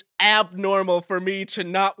it's abnormal for me to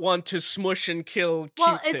not want to smush and kill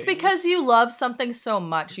cute things. Because you love something so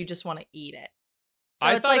much, you just want to eat it. So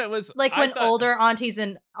I thought it was like when older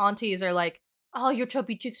aunties are like, "Oh, your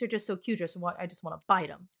chubby cheeks are just so cute. I just want to bite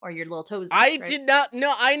them," or your little toes. Did not.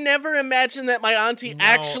 No, I never imagined that my auntie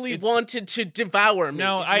actually wanted to devour me.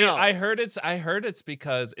 I heard it's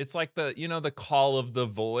because it's like the call of the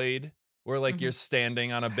void, where like you're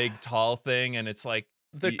standing on a big tall thing, and it's like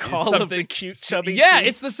the call of the cute chubby. Yeah, cheeks.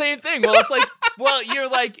 it's the same thing. Well, it's like. Well,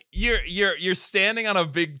 you're standing on a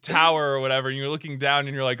big tower or whatever, and you're looking down,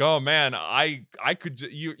 and you're like, oh man, I could.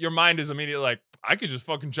 Your mind is immediately like, I could just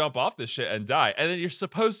fucking jump off this shit and die. And then you're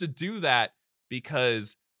supposed to do that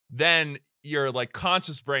because then your like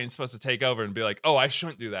conscious brain's supposed to take over and be like, oh, I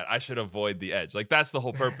shouldn't do that. I should avoid the edge. Like that's the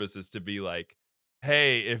whole purpose, is to be like,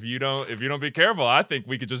 hey, if you don't be careful, I think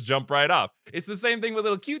we could just jump right off. It's the same thing with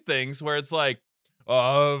little cute things where it's like,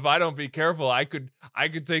 oh, if I don't be careful, I could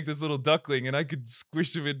take this little duckling and I could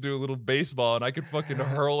squish him into a little baseball, and I could fucking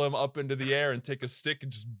hurl him up into the air and take a stick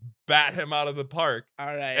and just bat him out of the park. All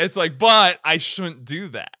right. It's like, but I shouldn't do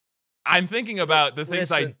that. I'm thinking about the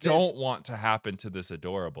things I don't want to happen to this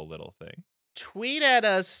adorable little thing. Tweet at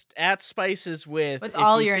us at Spices with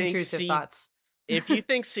all your intrusive thoughts. If you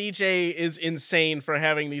think CJ is insane for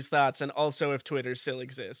having these thoughts, and also if Twitter still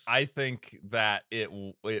exists. I think that it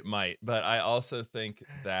might, but I also think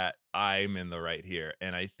that I'm in the right here,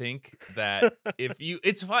 and I think that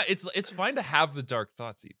it's fine. It's fine to have the dark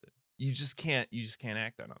thoughts, Ethan. You just can't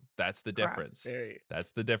act on them. That's the difference.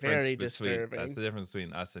 That's the difference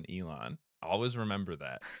between us and Elon. Always remember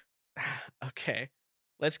that. Okay,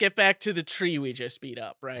 let's get back to the tree we just beat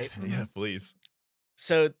up, right? Yeah, please.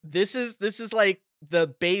 So this is like the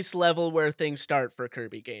base level where things start for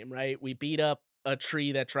Kirby game, right? We beat up a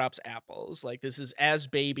tree that drops apples. Like this is as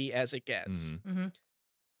baby as it gets. Mm-hmm.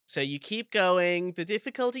 So you keep going. The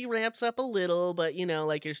difficulty ramps up a little, but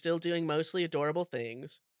like you're still doing mostly adorable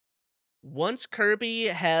things. Once Kirby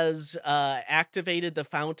has activated the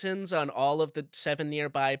fountains on all of the 7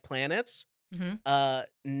 nearby planets,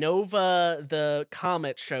 Nova the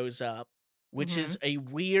comet shows up, which is a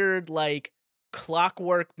weird like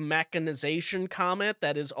clockwork mechanization comet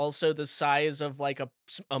that is also the size of like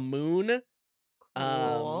a moon.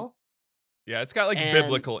 Cool. Yeah, it's got like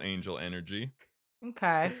biblical angel energy.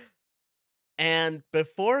 Okay. And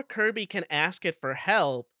before Kirby can ask it for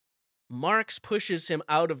help, Marx pushes him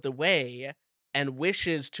out of the way and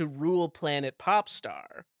wishes to rule planet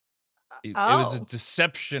Popstar. It was a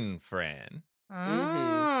deception, Fran.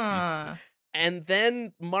 Ah. And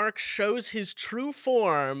then Marx shows his true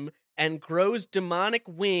form and grows demonic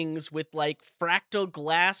wings with like fractal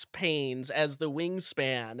glass panes as the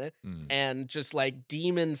wingspan and just like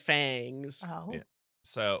demon fangs. Oh. Yeah.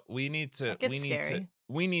 So we need to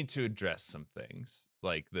address some things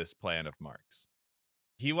like this plan of Mark's.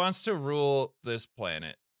 He wants to rule this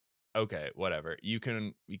planet. Okay, whatever. We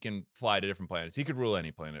can fly to different planets. He could rule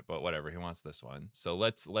any planet, but whatever. He wants this one. So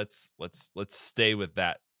let's stay with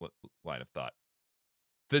that line of thought.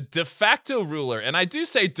 The de facto ruler, and I do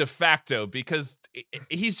say de facto because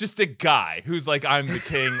he's just a guy who's like, I'm the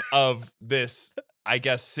king of this, I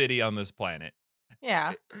guess, city on this planet.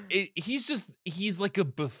 Yeah. He's like a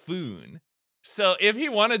buffoon. So if he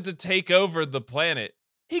wanted to take over the planet,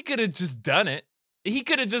 he could have just done it. He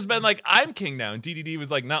could have just been like, I'm king now. And DDD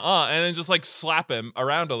was like, nuh-uh. And then just like slap him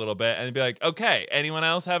around a little bit and be like, okay, anyone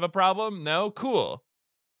else have a problem? No? Cool.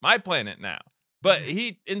 My planet now. But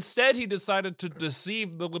instead he decided to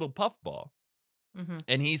deceive the little puffball. Mm-hmm.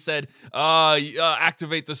 And he said,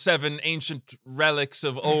 activate the 7 ancient relics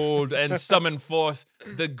of old and summon forth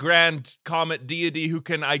the grand comet deity who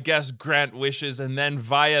can, I guess, grant wishes. And then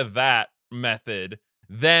via that method,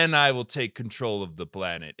 then I will take control of the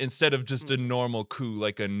planet instead of just a normal coup,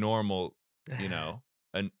 like a normal,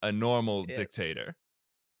 a normal dictator.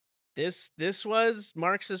 This was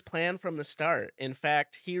Marx's plan from the start. In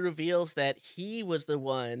fact, he reveals that he was the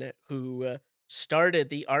one who started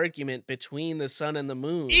the argument between the sun and the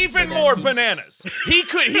moon. Even more bananas. He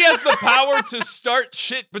has the power to start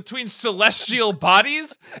shit between celestial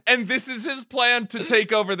bodies, and this is his plan to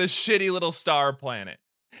take over this shitty little star planet.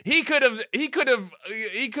 He could have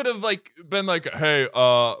like been like, hey,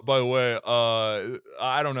 by the way,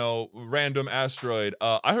 I don't know, random asteroid.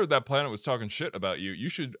 I heard that planet was talking shit about you. You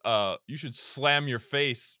should slam your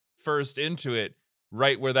face first into it,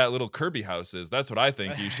 right where that little Kirby house is. That's what I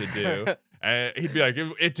think you should do. And he'd be like,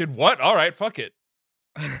 it did what? All right, fuck it.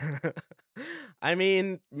 I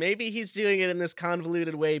mean, maybe he's doing it in this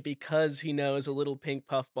convoluted way because he knows a little pink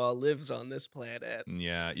puffball lives on this planet.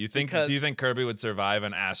 Yeah, do you think Kirby would survive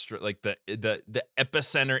an asteroid? Like the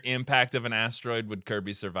epicenter impact of an asteroid, would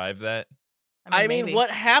Kirby survive that? I mean, what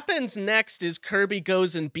happens next is Kirby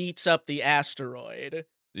goes and beats up the asteroid.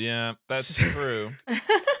 Yeah, that's true.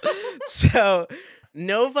 So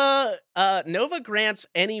Nova grants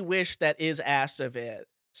any wish that is asked of it.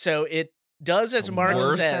 So it does as Mark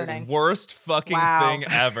says. Worst fucking thing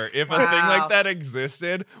ever. If a thing like that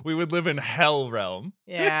existed, we would live in hell realm.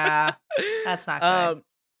 Yeah, that's not good.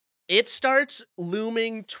 It starts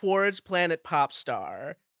looming towards planet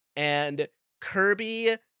Popstar, and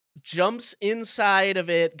Kirby jumps inside of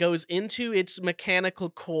it, goes into its mechanical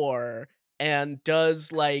core, and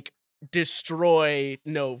does like destroy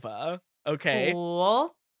Nova. Okay.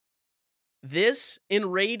 Cool. This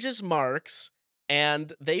enrages Marks,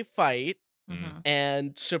 and they fight. Mm-hmm.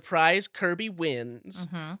 And surprise, Kirby wins.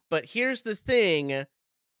 Mm-hmm. But here's the thing.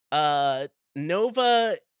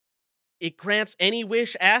 Nova, it grants any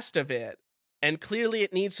wish asked of it. And clearly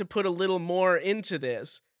it needs to put a little more into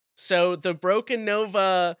this. So the broken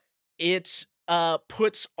Nova, it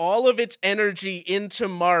puts all of its energy into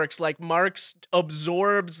Marks. Like Marks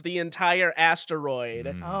absorbs the entire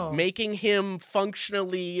asteroid, making him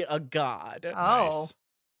functionally a god. Oh. Nice.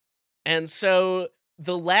 And so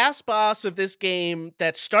the last boss of this game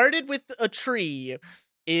that started with a tree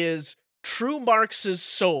is True Marx's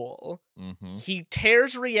soul. Mm-hmm. He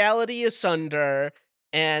tears reality asunder,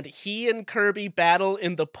 and he and Kirby battle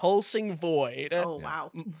in the pulsing void. Oh,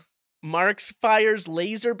 wow. Marx fires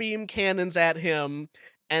laser beam cannons at him,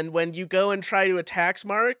 and when you go and try to attack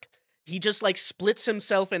Mark, he just like splits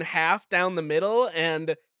himself in half down the middle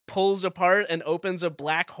and pulls apart and opens a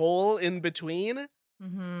black hole in between.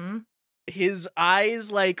 Mm-hmm. His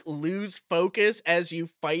eyes like lose focus as you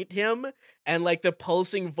fight him, and like the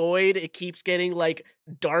pulsing void, it keeps getting like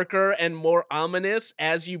darker and more ominous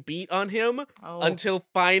as you beat on him until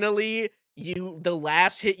finally the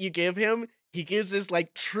last hit you give him, he gives this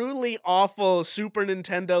like truly awful Super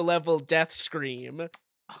Nintendo level death scream.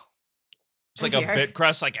 It's like a bit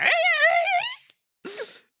crust, like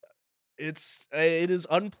it is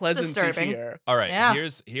unpleasant to hear. All right, yeah.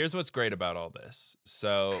 here's what's great about all this.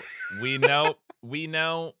 So we know we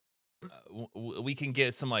can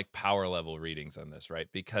get some like power level readings on this, right?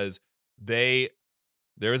 Because there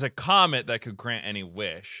is a comet that could grant any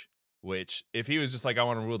wish, which if he was just like, I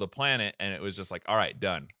want to rule the planet, and it was just like, all right,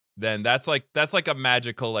 done, then that's like a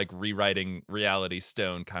magical like rewriting reality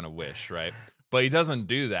stone kind of wish, right? But he doesn't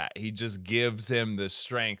do that. He just gives him the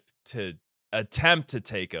strength to attempt to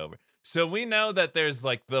take over. So we know that there's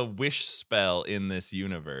like the wish spell in this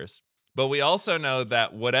universe, but we also know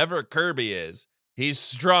that whatever Kirby is, he's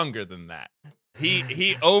stronger than that.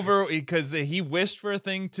 because he wished for a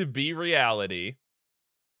thing to be reality.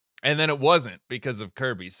 And then it wasn't because of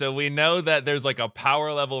Kirby. So we know that there's like a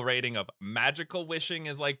power level rating of magical wishing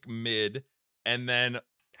is like mid. And then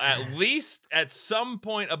at least at some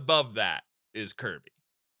point above that is Kirby.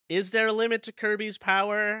 Is there a limit to Kirby's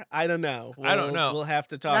power? I don't know. I don't know. We'll have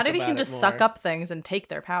to talk Not if about he can it just more. suck up things and take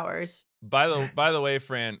their powers. By the way,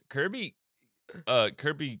 Fran, Kirby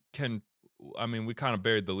can, I mean, we kind of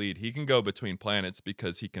buried the lead. He can go between planets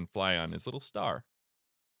because he can fly on his little star.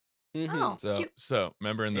 Mhm. Oh, So cute.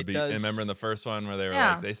 remember in remember in the first one where they were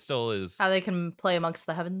Yeah. like they still is How they can play amongst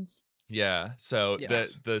the heavens. yeah. So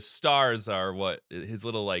Yes. the stars are what his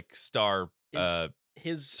little like star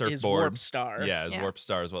His surfboard. warp star. Yeah, his Yeah. warp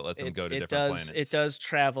star is what lets him go to different planets. It does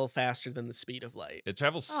travel faster than the speed of light. It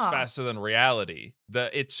travels Aw. faster than reality.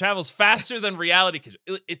 It travels faster than reality. 'Cause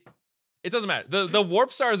it doesn't matter. The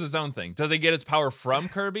warp star is its own thing. Does it get its power from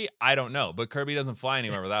Kirby? I don't know, but Kirby doesn't fly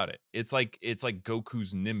anywhere without it. It's like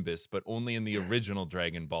Goku's Nimbus, but only in the original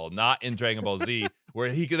Dragon Ball, not in Dragon Ball Z,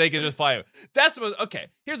 where they can just fly. Okay.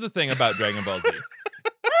 Here's the thing about Dragon Ball Z.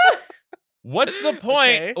 What's the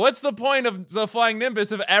point? Okay. What's the point of the flying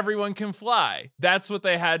Nimbus if everyone can fly? That's what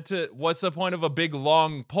they had to. What's the point of a big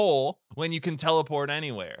long pole when you can teleport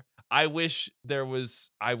anywhere? I wish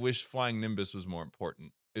flying Nimbus was more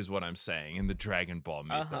important, is what I'm saying in the Dragon Ball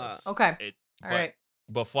mythos. Okay. All right.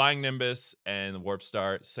 But flying Nimbus and the warp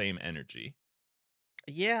star, same energy.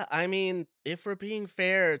 Yeah, I mean, if we're being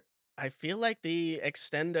fair, I feel like the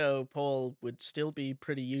extendo pole would still be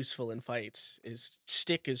pretty useful in fights. His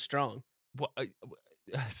stick is strong. Well,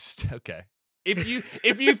 okay. If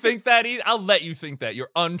you think that, I'll let you think that. Your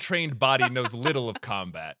untrained body knows little of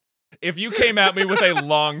combat. If you came at me with a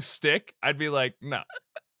long stick, I'd be like, no.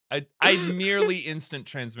 I'd merely instant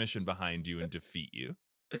transmission behind you and defeat you.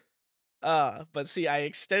 But see, I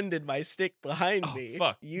extended my stick behind Oh, me.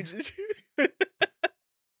 fuck. You just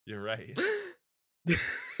You're right.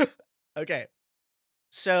 Okay.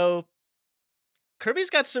 So Kirby's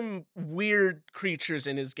got some weird creatures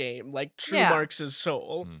in his game, like True Yeah. Marks'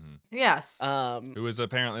 soul. Mhm. Yes. Who is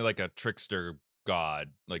apparently like a trickster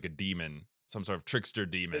god, like a demon, some sort of trickster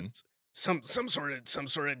demon. It's some sort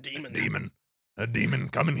of demon. A demon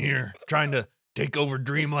coming here, trying to take over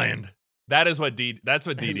Dreamland. That's what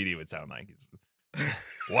DDD would sound like.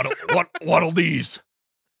 What'll these?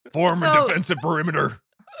 Form a So- defensive perimeter.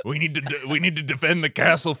 We need to defend the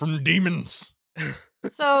castle from demons.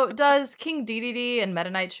 So does King Dedede and Meta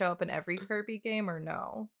Knight show up in every Kirby game or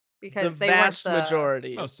no? Because The they vast weren't the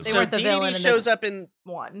majority. Most of They them. weren't the villain DDD in shows this- up in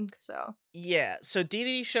one. So so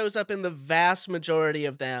DDD shows up in the vast majority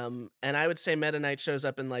of them, and I would say Meta Knight shows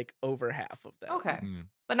up in like over half of them. okay, Mm.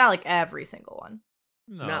 but not like every single one.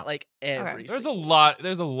 No. Not like every. There's a single-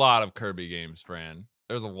 lot of Kirby games, Fran.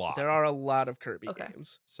 There's a lot. There are a lot of Kirby Okay.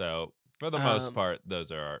 games. So for the most Um, part,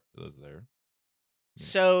 those are their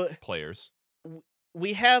So players.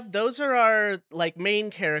 we have those are our like main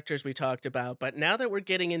characters we talked about, but now that we're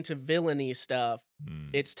getting into villainy stuff, Hmm.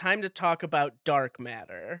 it's time to talk about dark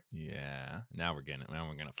matter. Yeah. Now we're gonna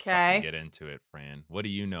Okay. fucking get into it, Fran. What do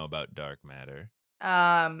you know about dark matter?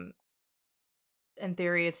 In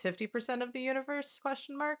theory, it's 50% of the universe?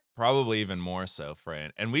 Question mark. Probably even more so,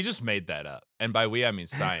 Fran. And we just made that up. And by we, I mean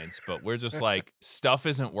science. But we're just like, stuff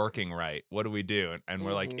isn't working right. What do we do? And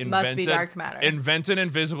we're like, Mhm. Must be dark matter. invent an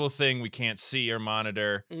invisible thing we can't see or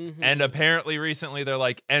monitor. Mhm. And apparently recently they're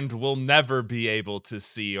like, and we'll never be able to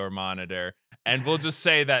see or monitor. And we'll just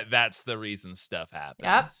say that that's the reason stuff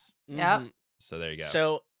happens. Yep. Mhm. So there you go.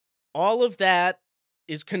 So all of that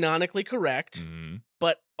is canonically correct, Mhm.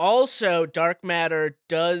 but also dark matter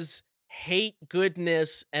does hate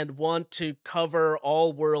goodness and want to cover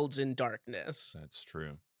all worlds in darkness. That's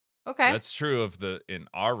true. Okay. That's true in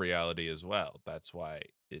our reality as well. That's why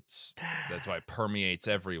it permeates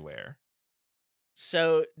everywhere.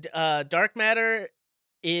 So dark matter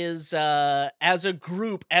is as a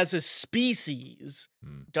group, as a species,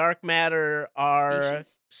 Hmm. dark matter are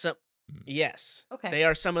Species. some Hmm. yes. Okay. They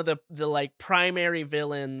are some of the like primary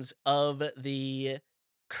villains of the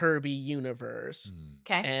Kirby universe. Hmm.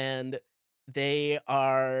 Okay. And they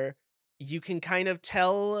are you can kind of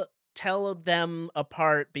tell them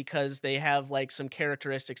apart because they have like some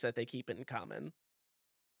characteristics that they keep in common.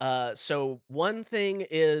 So one thing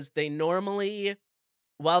is they normally,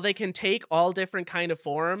 while they can take all different kind of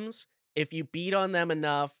forms, if you beat on them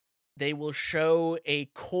enough, they will show a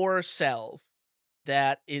core self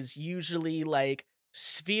that is usually like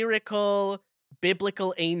spherical,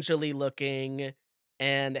 biblical angel-y looking,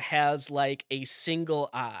 and has like a single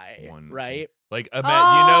eye, One right? Like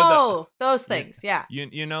those things, yeah.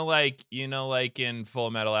 You know like in Full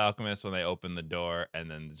Metal Alchemist when they open the door and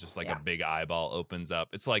then just like a big eyeball opens up.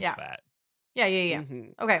 It's like that. Yeah.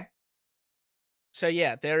 Mm-hmm. Okay. So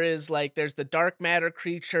yeah, there's the dark matter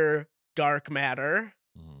creature Dark Matter.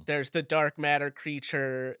 Mhm. There's the dark matter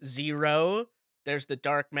creature Zero. There's the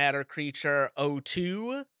dark matter creature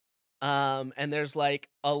O2. And there's like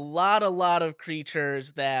a lot of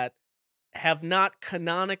creatures that have not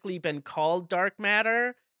canonically been called dark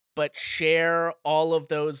matter, but share all of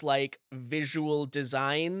those like visual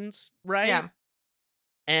designs, right? Yeah.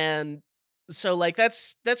 And so like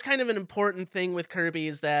that's kind of an important thing with Kirby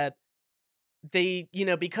is that they,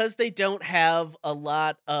 because they don't have a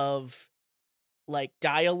lot of like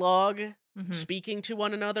dialogue Mm-hmm. speaking to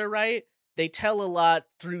one another, right? They tell a lot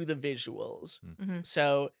through the visuals. Mm-hmm.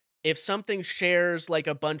 So if something shares like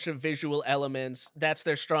a bunch of visual elements, that's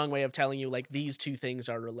their strong way of telling you like these two things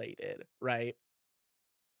are related, right?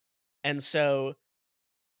 And so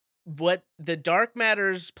what the Dark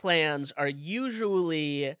Matter's plans are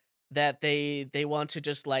usually that they want to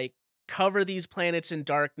just like cover these planets in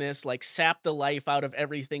darkness, like sap the life out of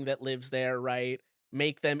everything that lives there, right?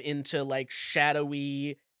 Make them into like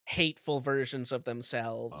shadowy, hateful versions of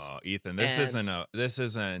themselves. Oh, Ethan, this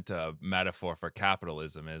isn't a metaphor for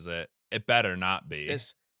capitalism, is it? It better not be.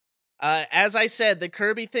 As I said, the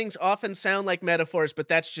Kirby things often sound like metaphors, but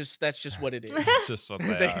that's just what it is. It's just what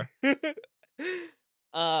they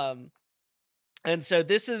are. And so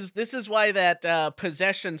this is why that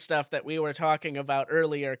possession stuff that we were talking about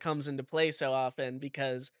earlier comes into play so often,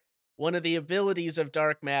 because one of the abilities of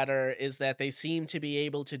dark matter is that they seem to be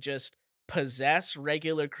able to just possess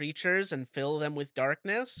regular creatures and fill them with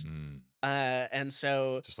darkness. And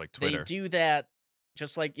so just like Twitter. They do that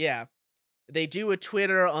just like they do a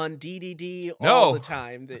Twitter on DDD all the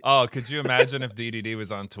time. Oh, could you imagine if DDD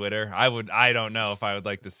was on Twitter? I don't know if I would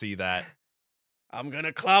like to see that. I'm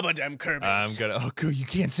gonna clobber them Kirby's. Oh, cool. You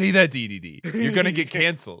can't say that, DDD. You're gonna get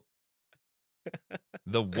canceled.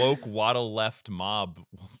 The woke waddle left mob.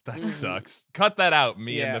 That sucks. Cut that out,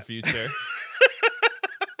 me in the future.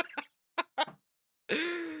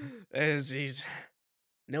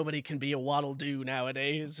 Nobody can be a waddle do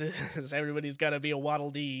nowadays. Everybody's got to be a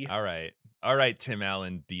waddle dee. All right, Tim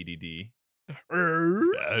Allen, DDD.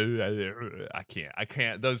 I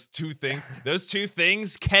can't. Those two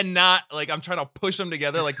things cannot, like, I'm trying to push them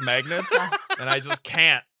together like magnets, and I just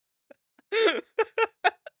can't.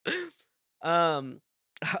 All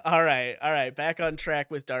right. Back on track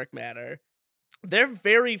with Dark Matter. They're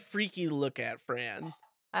very freaky to look at, Fran.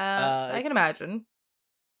 I can imagine.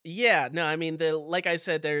 Yeah, no, I mean, like I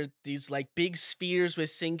said, they're these like big spheres with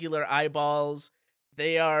singular eyeballs.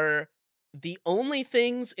 They are the only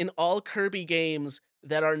things in all Kirby games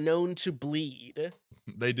that are known to bleed.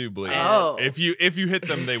 They do bleed. Oh. If you hit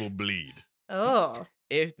them, they will bleed. Oh.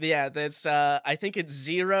 That's I think it's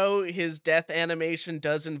Zero. His death animation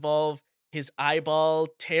does involve his eyeball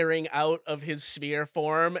tearing out of his sphere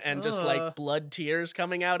form and just like blood tears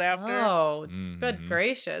coming out after. Oh, good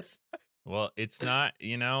gracious. Well, it's not,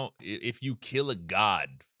 if you kill a god,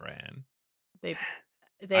 Fran. I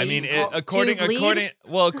mean, according to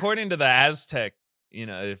the Aztec,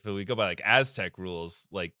 if we go by like Aztec rules,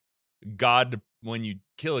 like God, when you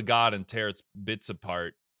kill a god and tear its bits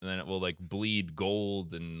apart, then it will like bleed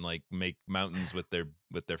gold and like make mountains with their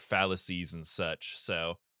fallacies and such.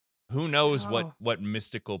 So who knows what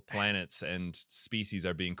mystical planets and species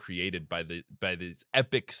are being created by these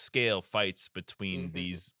epic scale fights between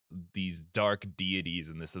these dark deities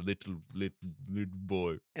and this little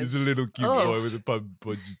boy. He's a little cute boy with a bunch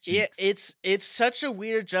of cheeks. Yeah, it's such a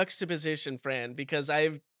weird juxtaposition, Fran, because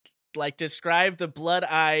I've like described the blood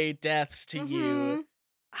eye deaths to you.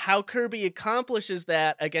 How Kirby accomplishes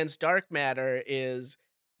that against dark matter is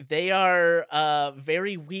they are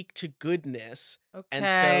very weak to goodness. Okay. And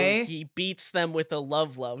so he beats them with a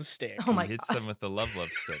love stick. Oh my He hits them with the love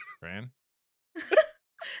stick, Fran.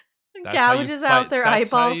 Gouges out their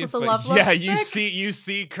eyeballs with the love stick. Yeah, you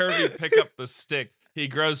see Kirby pick up the stick. He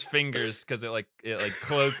grows fingers because it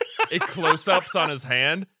close ups on his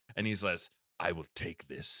hand, and he says, "I will take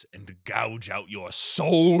this and gouge out your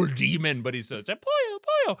soul, demon." But he says,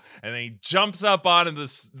 "Poyo," and then he jumps up onto the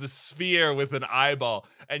sphere with an eyeball,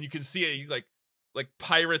 and you can see it. He like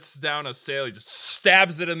pirates down a sail. He just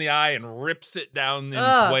stabs it in the eye and rips it down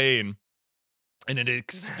in twain, and it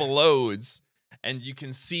explodes. And you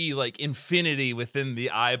can see like infinity within the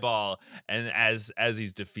eyeball, and as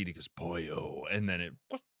he's defeated, he goes Poyo, and then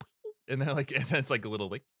it's like a little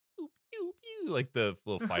like pew, pew, pew, like the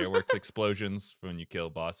little fireworks explosions when you kill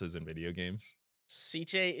bosses in video games.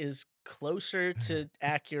 CJ is closer to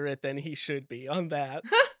accurate than he should be on that.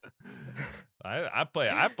 I play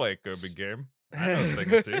a Kirby game. I know a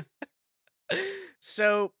thing or two.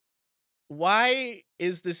 So, why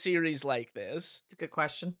is the series like this? It's a good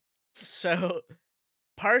question. So,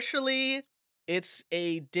 partially, it's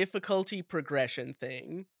a difficulty progression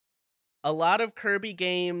thing. A lot of Kirby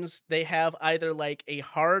games, they have either like a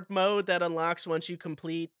hard mode that unlocks once you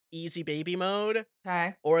complete easy baby mode,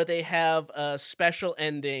 Okay. or they have a special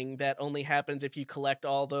ending that only happens if you collect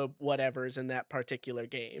all the whatevers in that particular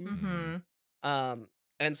game. Mm-hmm.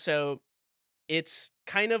 And so it's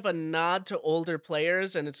kind of a nod to older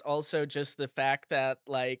players, and it's also just the fact that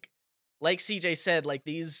like CJ said, like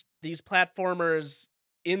these platformers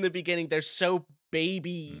in the beginning, they're so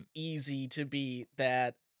baby easy to beat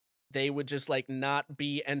that they would just like not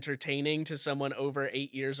be entertaining to someone over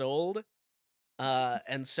 8 years old.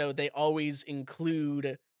 And so they always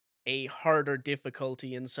include a harder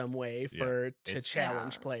difficulty in some way to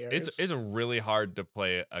challenge players. It's really hard to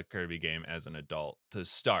play a Kirby game as an adult to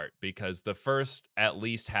start, because the first at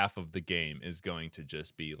least half of the game is going to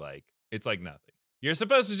just be like, it's like nothing. You're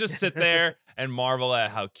supposed to just sit there and marvel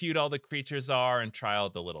at how cute all the creatures are and try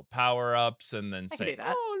out the little power-ups and then say,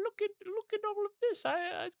 oh, look at all of this.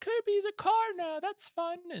 Kirby's a car now. That's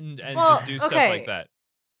fun. And just do stuff like that.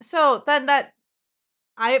 So then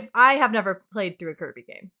I have never played through a Kirby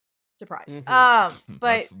game. Surprise.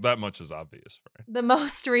 But that much is obvious, right? The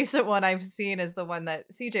most recent one I've seen is the one that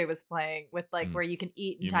CJ was playing with, like where you can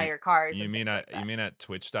eat entire cars. You mean at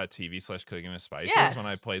twitch.tv/cooking with spices when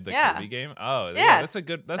I played the Kirby game? Oh, yeah, that's a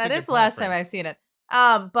good. That is the last time I've seen it.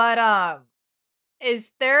 But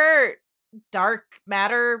is there dark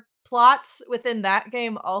matter plots within that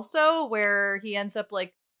game also, where he ends up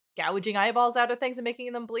like gouging eyeballs out of things and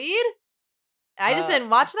making them bleed? I just didn't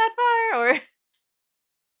watch that far, or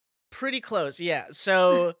pretty close, yeah.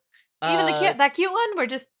 So even that cute one, we're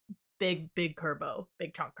just big Kerbo,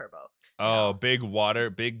 big chunk Kerbo. Oh, big water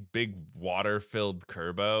filled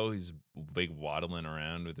Kerbo. He's big waddling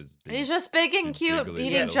around with his. He's just big and cute,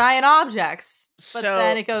 eating little giant objects. But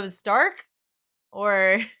then it goes dark,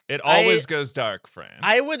 or it always goes dark, Fran.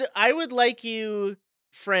 I would like you,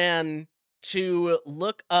 Fran, to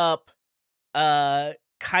look up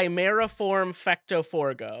Chimeriform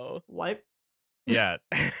Fectoforgo. What? Yeah.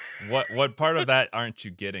 What part of that aren't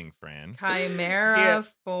you getting, Fran?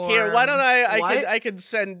 Chimeriform. Here, why don't I can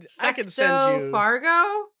send you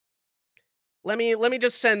Fargo? Let me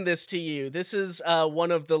just send this to you. This is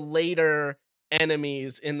one of the later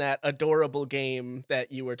enemies in that adorable game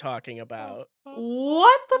that you were talking about.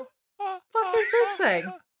 What the fuck is this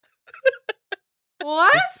thing?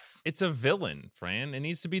 What? It's a villain, Fran. It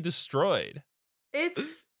needs to be destroyed.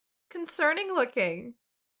 It's concerning looking.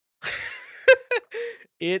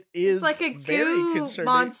 It is like a goo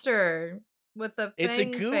monster with a It's a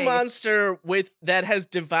goo monster that has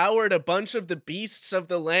devoured a bunch of the beasts of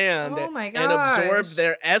the land and absorbed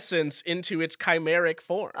their essence into its chimeric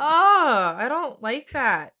form. Oh, I don't like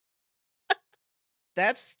that.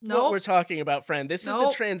 That's what we're talking about, friend. This is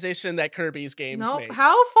the transition that Kirby's games make.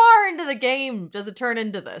 How far into the game does it turn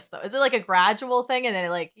into this, though? Is it like a gradual thing and then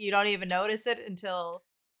like you don't even notice it until...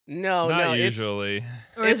 Not usually.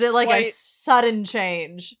 Or is it like a sudden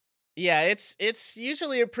change? Yeah, it's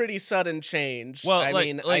usually a pretty sudden change. Well,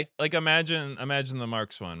 imagine the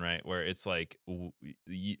Marks one, right? Where it's like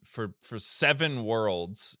for 7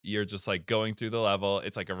 worlds, you're just like going through the level.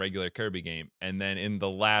 It's like a regular Kirby game, and then in the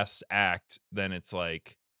last act, then it's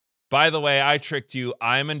like, by the way, I tricked you.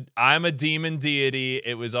 I'm a demon deity.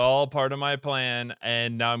 It was all part of my plan,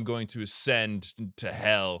 and now I'm going to ascend to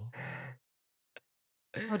hell.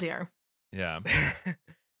 Oh dear. Yeah.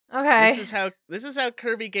 Okay. This is how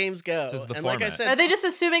Kirby games go. This is the format. Like I said, are they just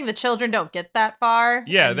assuming the children don't get that far?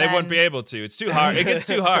 Yeah, they wouldn't be able to. It's too hard. It gets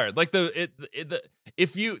too hard. Like that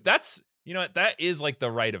is like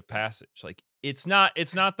the rite of passage. Like it's not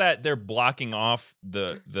that they're blocking off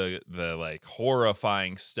the like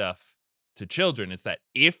horrifying stuff to children. It's that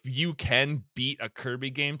if you can beat a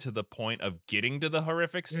Kirby game to the point of getting to the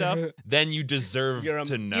horrific stuff, then you deserve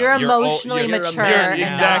to know. You're emotionally mature.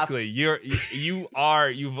 Exactly. You've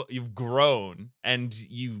grown and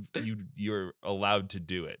you're allowed to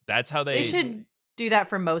do it. That's how they should do that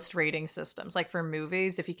for most rating systems. Like for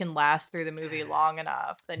movies, if you can last through the movie long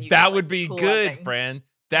enough, then that would be good, Fran.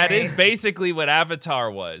 That is basically what Avatar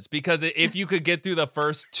was, because if you could get through the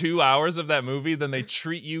first 2 hours of that movie, then they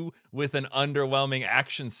treat you with an underwhelming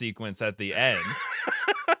action sequence at the end.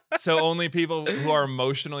 So only people who are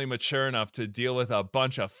emotionally mature enough to deal with a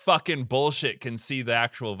bunch of fucking bullshit can see the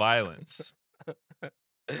actual violence.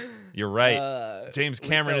 You're right. James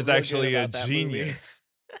Cameron is actually a genius.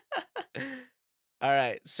 All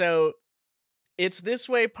right, so it's this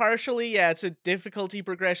way partially, it's a difficulty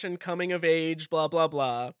progression, coming of age, blah, blah,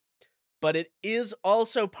 blah. But it is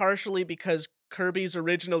also partially because Kirby's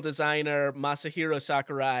original designer, Masahiro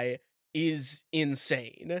Sakurai, is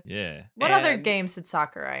insane. Yeah. What other games did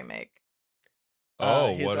Sakurai make?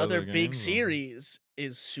 His other big series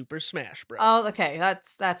is Super Smash Bros. Oh, okay.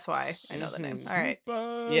 That's why I know the name. All right.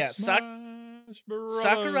 Yeah,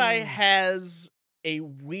 Sakurai has a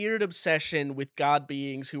weird obsession with god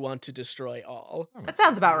beings who want to destroy all. That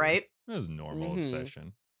sounds about right. That's a normal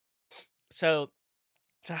obsession. So,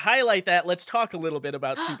 to highlight that, let's talk a little bit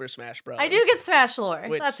about Super Smash Bros. I do get Smash lore.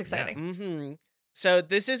 That's exciting. Yeah. So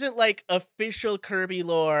this isn't like official Kirby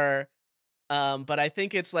lore, but I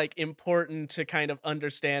think it's like important to kind of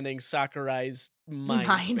understanding Sakurai's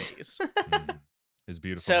mind. Space. His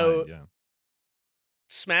beautiful mind, yeah.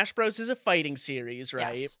 Smash Bros is a fighting series,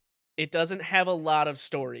 right? Yes. It doesn't have a lot of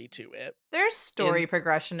story to it. There's story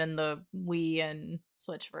progression in the Wii and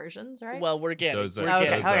Switch versions, right? Well, we're getting those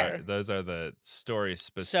are the story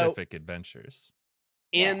specific adventures.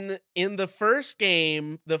 In the first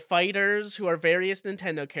game, the fighters, who are various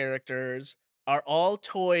Nintendo characters, are all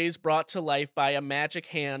toys brought to life by a magic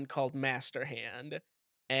hand called Master Hand.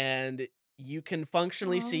 And you can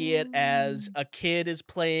functionally see it as a kid is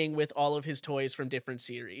playing with all of his toys from different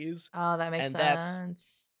series. Oh, that makes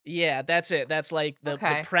sense. That's it. That's like the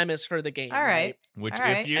premise for the game. All right. Which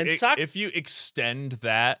if you extend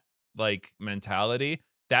that like mentality,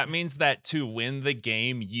 that means that to win the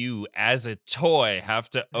game, you as a toy have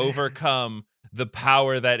to overcome the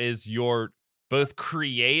power that is your both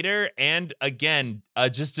creator and, again,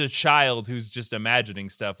 just a child who's just imagining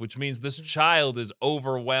stuff, which means this child is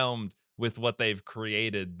overwhelmed with what they've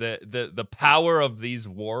created. The power of these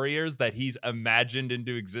warriors that he's imagined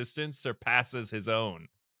into existence surpasses his own.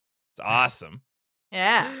 It's awesome.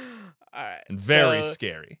 Yeah. All right. And very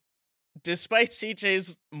scary. Despite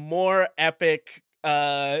CJ's more epic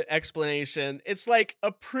explanation, it's like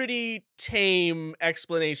a pretty tame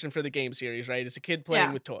explanation for the game series, right? It's a kid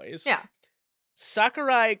playing with toys. Yeah.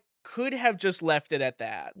 Sakurai could have just left it at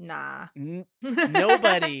that. Nah.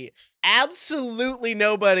 Nobody, absolutely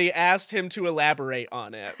nobody asked him to elaborate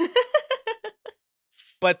on it.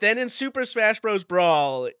 But then in Super Smash Bros.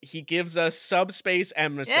 Brawl, he gives us Subspace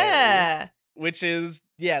Emissary. Yeah. Which is,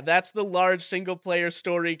 that's the large single-player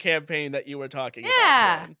story campaign that you were talking about.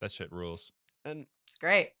 Yeah. That shit rules. And it's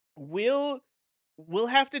great. We'll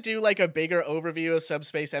have to do like a bigger overview of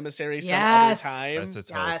Subspace Emissary some other time. That's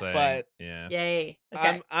its whole thing. But yay.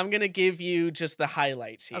 Okay. I'm going to give you just the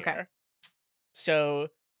highlights here. Okay. So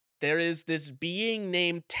there is this being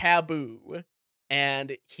named Taboo,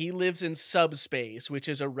 and he lives in subspace, which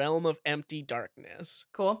is a realm of empty darkness.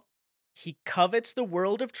 Cool. He covets the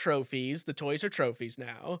world of trophies. The toys are trophies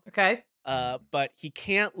now. Okay. But he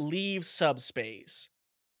can't leave subspace.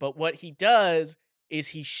 But what he does is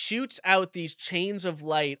he shoots out these chains of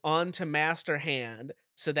light onto Master Hand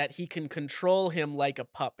so that he can control him like a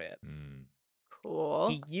puppet. Cool.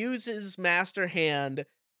 He uses Master Hand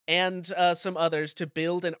and some others to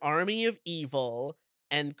build an army of evil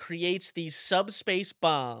and creates these subspace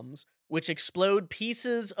bombs which explode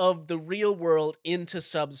pieces of the real world into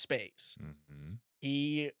subspace.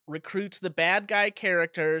 He recruits the bad guy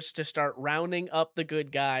characters to start rounding up the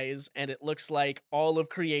good guys, and it looks like all of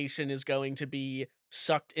creation is going to be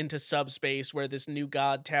sucked into subspace where this new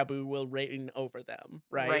god Taboo will reign over them,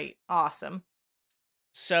 right? Right. Awesome.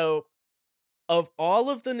 So, of all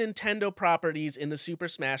of the Nintendo properties in the Super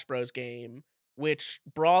Smash Bros. Game, which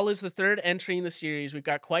Brawl is the third entry in the series, we've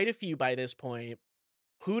got quite a few by this point,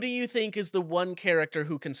 who do you think is the one character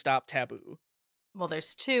who can stop Taboo? Well,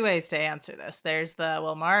 there's two ways to answer this. There's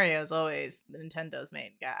Mario's always Nintendo's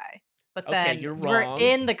main guy. But then you're wrong. We're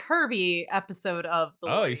in the Kirby episode of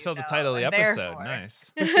the you saw the title of the episode.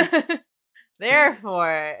 Nice.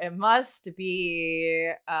 Therefore, it must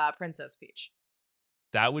be Princess Peach.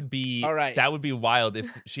 That would be all right. That would be wild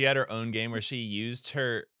if she had her own game where she used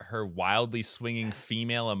her wildly swinging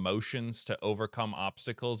female emotions to overcome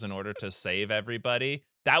obstacles in order to save everybody.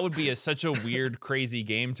 That would be such a weird, crazy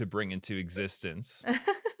game to bring into existence.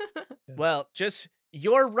 Well,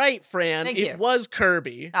 you're right, Fran. It was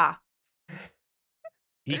Kirby.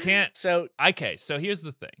 He can't. So here's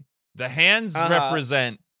the thing: the hands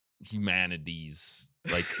represent humanities.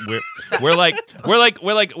 Like we're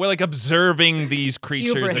like observing these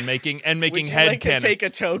creatures and making headcanon. Take a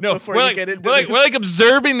toke before you get into we're like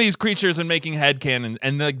observing these creatures and making headcanon,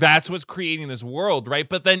 and like that's what's creating this world, right?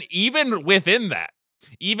 But then even within that,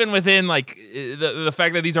 even within like the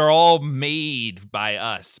fact that these are all made by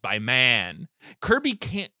us, by man, Kirby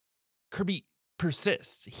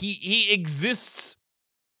persists. He exists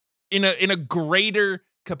in a greater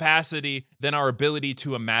capacity than our ability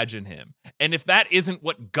to imagine him. And if that isn't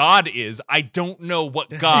what God is, I don't know what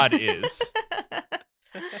God is.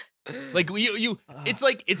 Like it's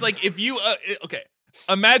like if you okay,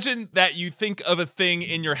 imagine that you think of a thing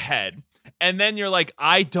in your head and then you're like,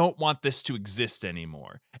 I don't want this to exist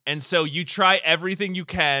anymore. And so you try everything you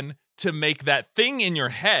can to make that thing in your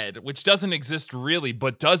head, which doesn't exist really,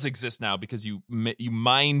 but does exist now because you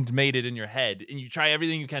mind made it in your head, and you try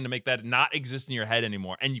everything you can to make that not exist in your head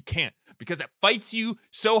anymore, and you can't because it fights you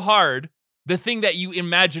so hard. The thing that you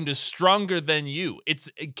imagined is stronger than you.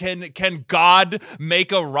 Can God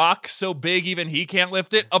make a rock so big even he can't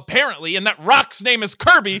lift it? Apparently, and that rock's name is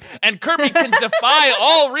Kirby, and Kirby can defy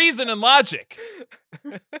all reason and logic.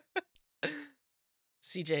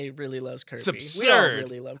 CJ really loves Kirby. It's absurd. We all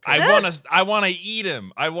really love Kirby. I want to eat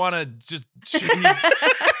him. I want to just chew.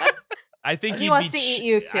 I think he wants to eat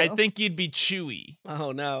you too. I think you'd be chewy.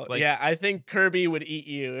 Oh no. Like, yeah, I think Kirby would eat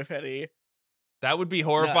you if any. That would be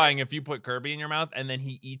horrifying if you put Kirby in your mouth and then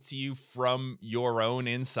he eats you from your own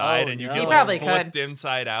inside, and you get like flipped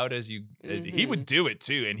inside out as you. He would do it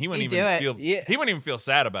too, and he wouldn't even feel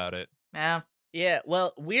sad about it. Yeah. Yeah.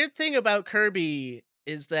 Well, weird thing about Kirby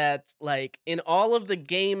is that, like, in all of the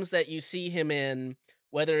games that you see him in,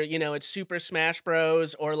 whether, it's Super Smash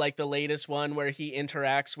Bros. Or like the latest one where he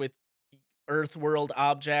interacts with Earth world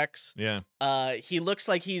objects. Yeah. He looks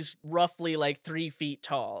like he's roughly like 3 feet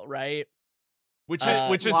tall, right? Which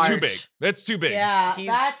is too big. That's too big. Yeah,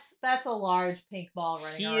 that's a large pink ball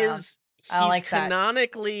running around.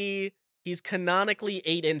 He's canonically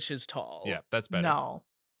 8 inches tall. Yeah, that's better. No.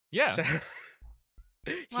 Yeah. So,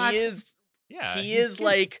 he is. Yeah, he is cute.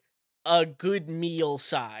 Like a good meal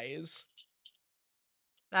size.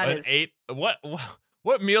 That is 8.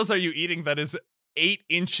 What meals are you eating that is 8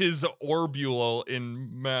 inches orbital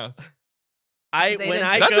in mass? That's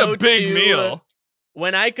a big meal.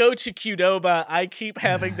 When I go to Qdoba, I keep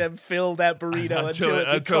having them fill that burrito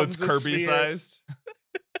until it's Kirby sized.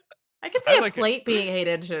 I could see a plate being 8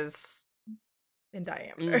 inches in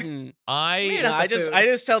diameter. Mm-hmm. I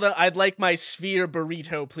just tell them I'd like my sphere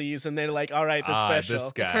burrito, please, and they're like, "All right, the special,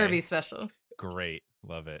 this guy. The Kirby special." Great,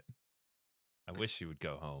 love it. I wish he would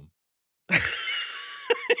go home.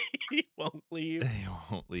 He won't leave. He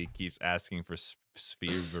won't leave. Keeps asking for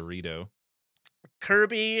sphere burrito.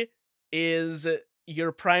 Kirby is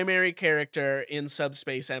your primary character in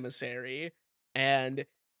Subspace Emissary, and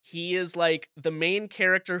he is like the main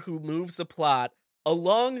character who moves the plot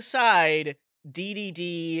alongside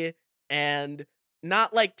DDD and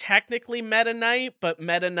not like technically Meta Knight, but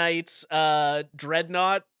Meta Knight's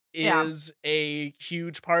Dreadnought is a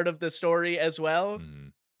huge part of the story as well.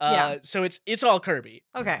 Mm. So it's all Kirby.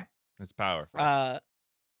 Okay. It's powerful.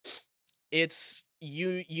 It's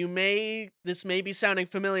this may be sounding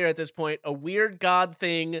familiar at this point. A weird god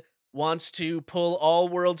thing wants to pull all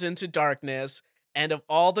worlds into darkness, and of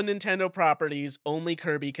all the Nintendo properties, only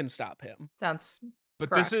Kirby can stop him. Sounds But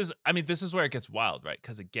correct. this is where it gets wild, right?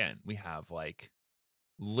 Because again, we have like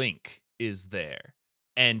Link is there,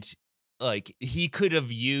 and like he could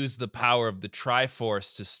have used the power of the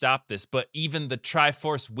Triforce to stop this, but even the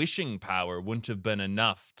Triforce wishing power wouldn't have been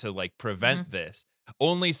enough to like prevent this.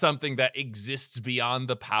 Only something that exists beyond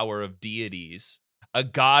the power of deities, a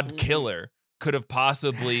god killer, could have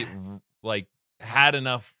possibly like had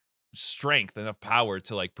enough strength, enough power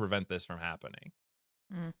to like prevent this from happening.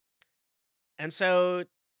 And so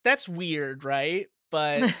that's weird, right?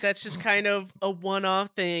 But that's just kind of a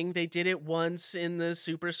one-off thing. They did it once in the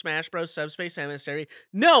Super Smash Bros. Subspace Emissary.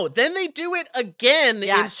 No, then they do it again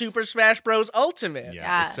in Super Smash Bros. Ultimate.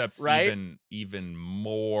 Yeah, except even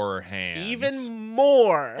more hands. Even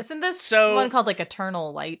more. Isn't this one called like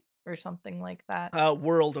Eternal Light or something like that?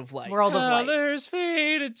 World of Light. World of Light. Colors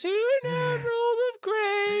faded to an emerald of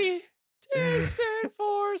gray. Distant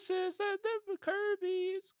forces and the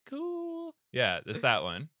Kirby is cool. Yeah, it's that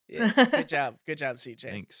one. Yeah, good job, CJ.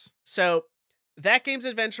 Thanks. So that game's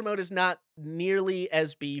adventure mode is not nearly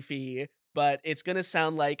as beefy, but it's gonna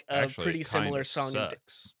sound like a pretty similar song.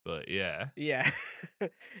 Sucks, but yeah.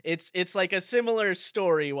 It's like a similar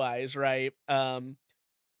story wise, right? Galeem,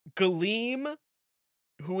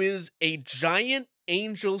 who is a giant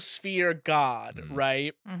angel sphere god,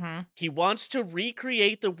 right? Mm-hmm. He wants to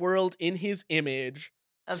recreate the world in his image.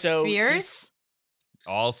 Of spheres?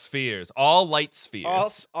 All spheres. All light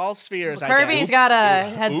spheres. All spheres, well, Kirby's got a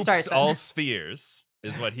head start. Oops, all spheres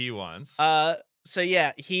is what he wants. So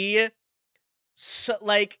yeah,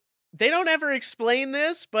 they don't ever explain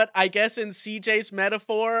this, but I guess in CJ's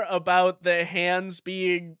metaphor about the hands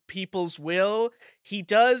being people's will, he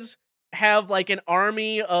does have like an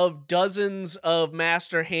army of dozens of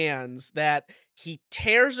master hands that he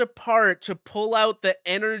tears apart to pull out the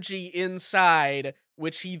energy inside,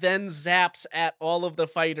 which he then zaps at all of the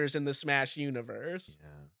fighters in the Smash universe. Yeah.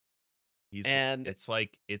 And it's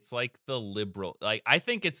like the liberal, like I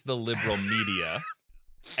think it's the liberal media.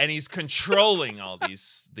 And he's controlling all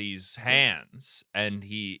these hands, and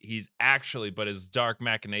he's actually, but his dark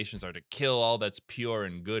machinations are to kill all that's pure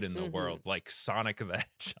and good in the world, like Sonic the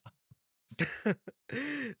Hedgehog.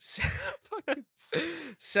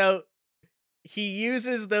 So he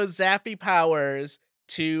uses those zappy powers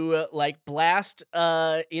to like blast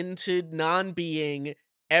into non-being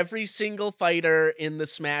every single fighter in the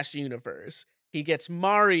Smash universe. He gets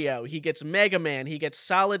Mario, he gets Mega Man, he gets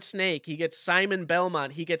Solid Snake, he gets Simon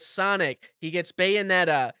Belmont, he gets Sonic, he gets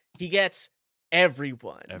Bayonetta, he gets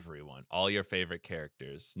everyone. Everyone. All your favorite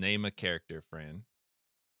characters. Name a character, Fran.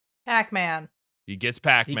 Pac-Man. He gets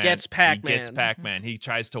Pac-Man. He gets Pac-Man. He gets Pac-Man. He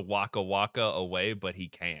tries to Waka Waka away, but he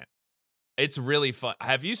can't. It's really fun.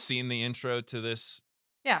 Have you seen the intro to this?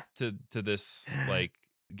 Yeah. To this like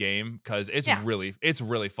game? Because it's Yeah.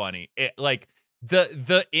 really funny. It like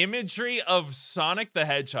the imagery of Sonic the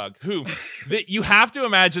Hedgehog, who you have to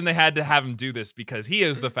imagine they had to have him do this because he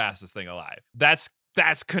is the fastest thing alive. That's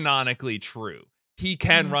canonically true. He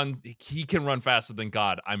can run faster than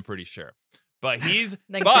God, I'm pretty sure. But he's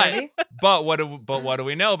but what do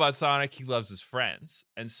we know about Sonic? He loves his friends.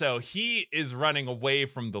 And so he is running away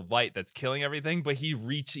from the light that's killing everything, but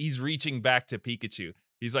he's reaching back to Pikachu.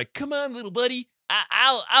 He's like, "Come on, little buddy.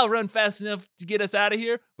 I'll run fast enough to get us out of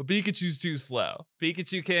here." But Pikachu's too slow.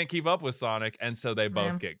 Pikachu can't keep up with Sonic, and so they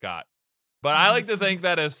both get got. But I like to think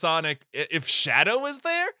that if Shadow was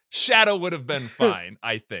there, Shadow would have been fine,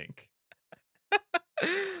 I think.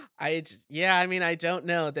 I don't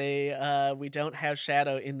know. We don't have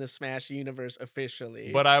Shadow in the Smash universe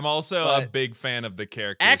officially. But I'm also a big fan of the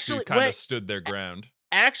characters who kind of stood their ground.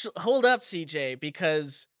 Actually, hold up, CJ,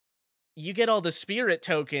 because you get all the spirit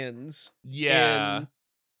tokens. Yeah.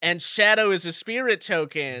 And Shadow is a spirit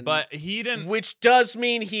token. But he didn't. Which does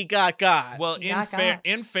mean he got. Well,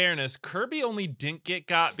 in fairness, Kirby only didn't get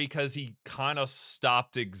got because he kind of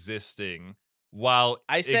stopped existing while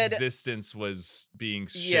existence was being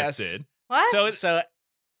shifted. What? So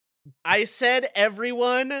I said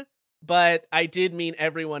everyone, but I did mean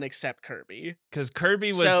everyone except Kirby. Because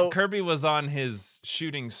Kirby was on his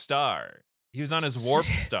shooting star. He was on his warp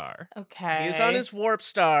star. Okay. He was on his warp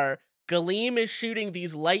star. Galeem is shooting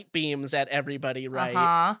these light beams at everybody, right?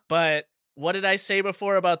 Uh-huh. But what did I say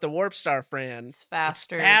before about the warp star, Fran? It's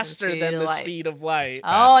faster than the speed of light.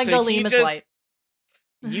 Oh, and Galeem is light.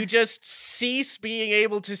 You just cease being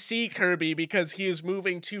able to see Kirby because he is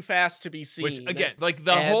moving too fast to be seen. Which again, like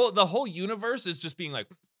the whole universe is just being like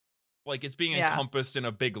it's being encompassed in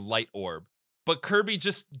a big light orb. But Kirby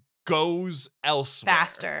just goes elsewhere.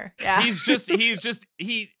 Faster. Yeah.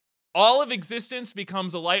 All of existence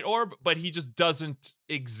becomes a light orb, but he just doesn't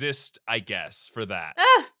exist, I guess, for that.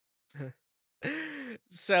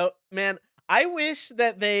 So, man, I wish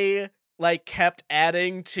that they kept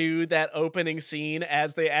adding to that opening scene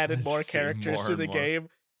as they added more characters to the game.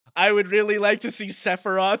 I would really like to see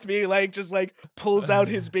Sephiroth being just pulls out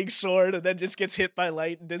his big sword and then just gets hit by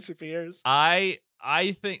light and disappears. I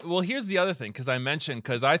think, well, here's the other thing, because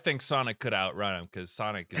I think Sonic could outrun him because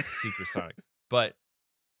Sonic is super Sonic, but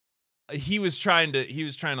he was trying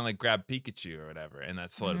to grab Pikachu or whatever, and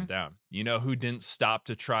that slowed him down. You know who didn't stop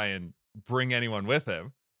to try and bring anyone with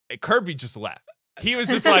him? Kirby just left. He was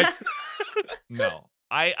just like, no,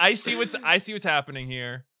 I see what's happening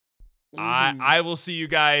here. I will see you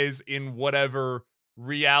guys in whatever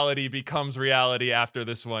reality becomes reality after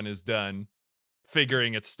this one is done,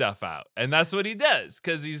 figuring its stuff out. And that's what he does,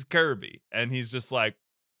 because he's Kirby, and he's just like,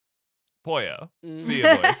 Poyo, see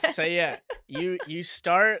ya, boys. So yeah, you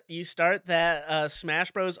start that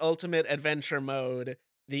Smash Bros. Ultimate Adventure mode.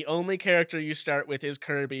 The only character you start with is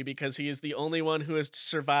Kirby because he is the only one who has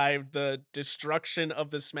survived the destruction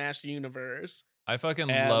of the Smash universe. I fucking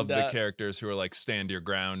love the characters who are like stand your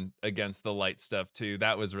ground against the light stuff too.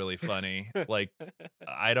 That was really funny.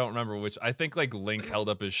 I don't remember which. I think Link held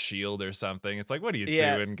up his shield or something. It's like, what are you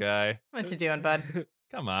doing, guy? What you doing, bud?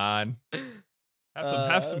 Come on.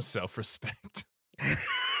 Have some self-respect.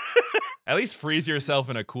 At least freeze yourself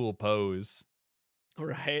in a cool pose.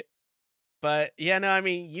 Right. But yeah, no, I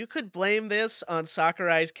mean, you could blame this on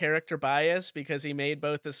Sakurai's character bias because he made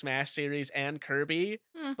both the Smash series and Kirby.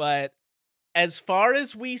 But as far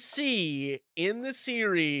as we see in the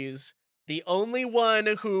series, The only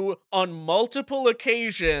one who, on multiple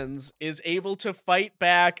occasions, is able to fight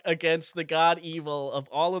back against the god evil of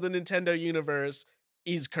all of the Nintendo universe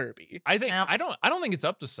is Kirby. I think Yep. I don't think it's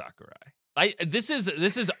up to Sakurai. This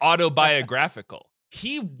is autobiographical.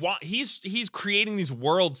 He's creating these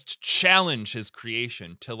worlds to challenge his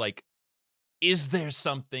creation to like, is there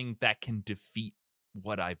something that can defeat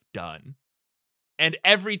what I've done? And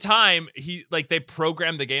every time they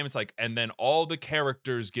program the game, it's like, and then all the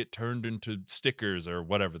characters get turned into stickers or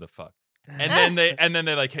whatever the fuck. And then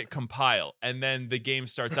they like hit compile, and then the game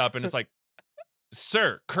starts up, and it's like,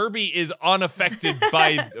 sir, Kirby is unaffected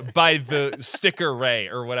by the sticker ray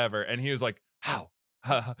or whatever. And he was like, how?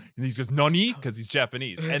 And he goes, nani? Because he's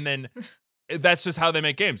Japanese. And then that's just how they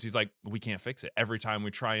make games. He's like, we can't fix it. Every time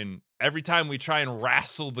we try and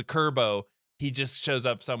wrestle the Kirbo, he just shows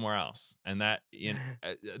up somewhere else. And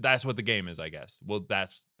that's what the game is, I guess. Well,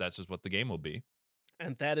 that's just what the game will be.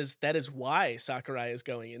 And that is why Sakurai is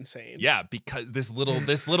going insane. Yeah, because this little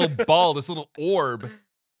ball, this little orb,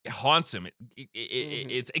 it haunts him.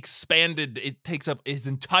 It's expanded. It takes up his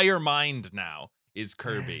entire mind now. Is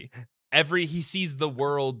Kirby. He sees the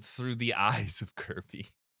world through the eyes of Kirby.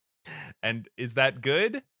 And is that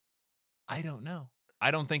good? I don't know.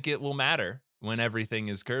 I don't think it will matter when everything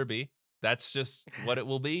is Kirby. That's just what it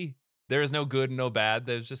will be. There is no good and no bad.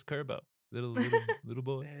 There's just Kirbo. Little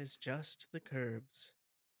boy. There's just the Kirbs.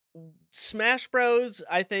 Smash Bros,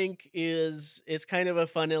 I think, it's kind of a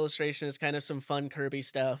fun illustration. It's kind of some fun Kirby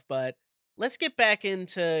stuff, but let's get back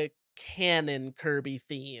into canon Kirby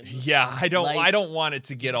themes. Yeah, I don't want it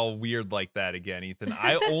to get all weird like that again, Ethan.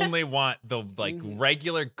 I only want the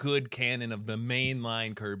regular good canon of the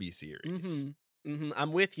mainline Kirby series.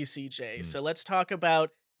 I'm with you, CJ. So let's talk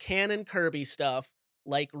about canon Kirby stuff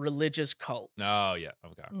like religious cults. Oh yeah,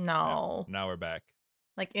 okay. No. Now we're back.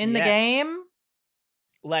 Like in the game?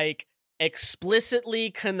 Like explicitly,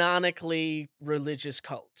 canonically religious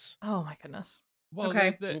cults. Oh my goodness. Well,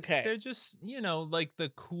 okay. They're just, like the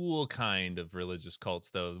cool kind of religious cults,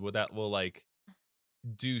 though, that will like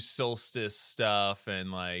do solstice stuff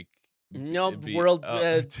and like world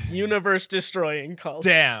universe destroying cults.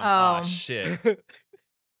 Damn. Oh shit.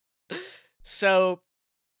 So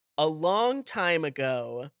a long time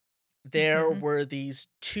ago, there were these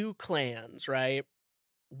two clans, right?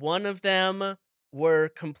 One of them were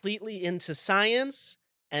completely into science,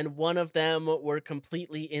 and one of them were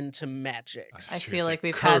completely into magic. I feel like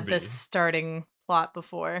we've had this starting plot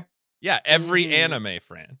before. Yeah, every anime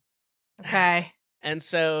friend. Okay. And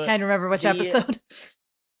so can't remember which episode.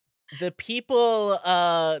 The people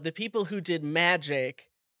who did magic,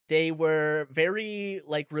 they were very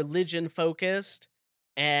like religion focused,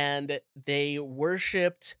 and they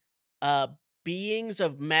worshipped beings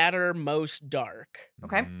of matter most dark.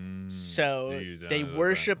 Okay. So they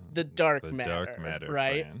worship the dark matter,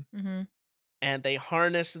 right? And they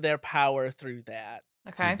harness their power through that.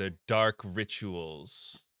 Okay. Through their dark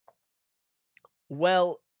rituals.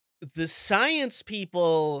 Well, the science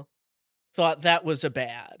people thought that was a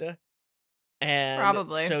bad. And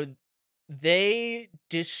probably. So they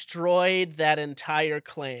destroyed that entire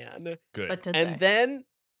clan. Good. But then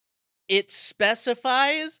it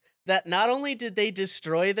specifies that not only did they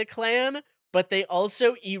destroy the clan, but they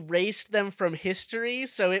also erased them from history,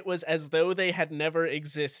 so it was as though they had never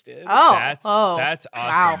existed. That's awesome.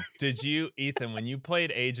 Wow. Did you, Ethan, when you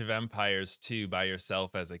played Age of Empires 2 by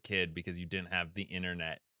yourself as a kid because you didn't have the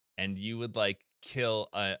internet, and you would like kill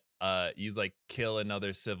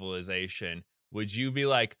another civilization, would you be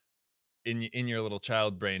like, in your little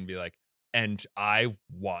child brain, be like, and I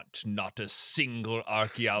want not a single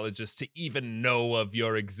archaeologist to even know of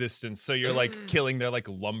your existence. So you're like killing their like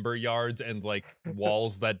lumber yards and like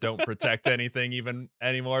walls that don't protect anything even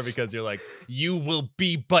anymore because you're like, you will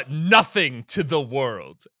be but nothing to the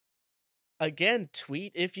world. Again,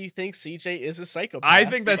 tweet if you think CJ is a psychopath. I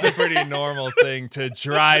think that's a pretty normal thing to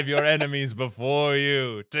drive your enemies before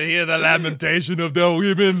you, to hear the lamentation of their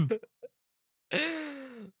women.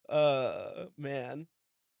 Man.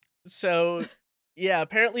 So, yeah,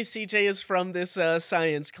 apparently CJ is from this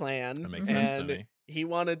science clan. That makes sense to me. He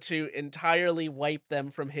wanted to entirely wipe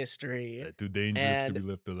them from history. Too dangerous to be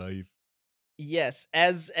left alive. Yes,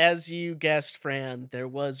 as you guessed, Fran, there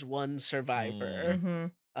was one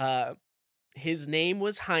survivor. His name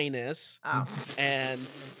was Highness, and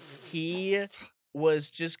he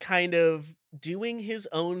was just kind of doing his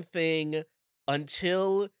own thing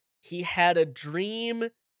until he had a dream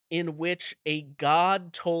in which a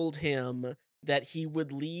god told him that he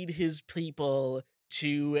would lead his people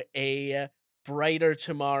to a brighter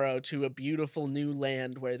tomorrow, to a beautiful new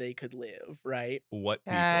land where they could live, right? What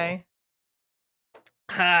people? Okay.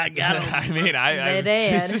 Ha, got him. I mean,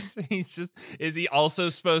 he's just, is he also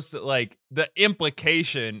supposed to, like, the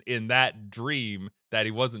implication in that dream that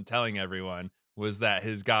he wasn't telling everyone was that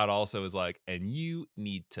his god also is like, and you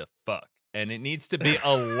need to fuck. And it needs to be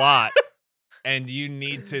a lot. And you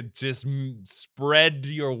need to just spread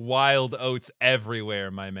your wild oats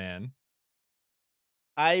everywhere, my man.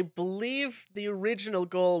 I believe the original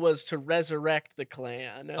goal was to resurrect the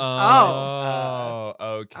clan. Okay.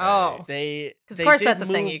 Oh. Because of course that's a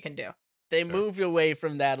thing you can do. They move away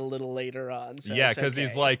from that a little later on. So yeah, because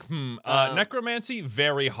he's like, necromancy,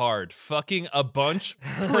 very hard. Fucking a bunch,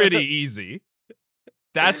 pretty easy.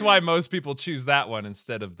 That's why most people choose that one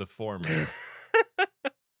instead of the former.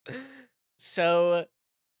 So,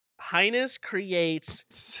 Highness creates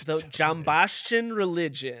the Jambashtian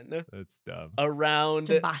religion. That's dumb. Around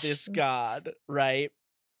this god, right?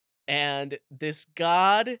 And this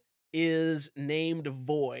god is named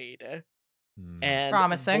Void. And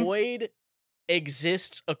promising. Void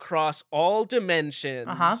exists across all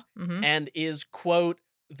dimensions and is, quote,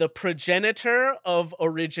 the progenitor of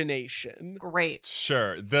origination. Great.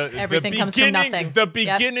 Sure. Everything comes from nothing. The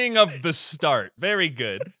beginning of the start. Very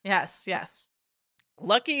good. Yes, yes.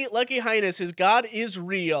 Lucky Highness, his god is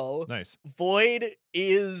real. Nice. Void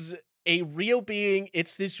is a real being.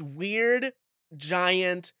 It's this weird,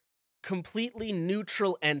 giant, completely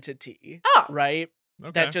neutral entity. Oh. Right?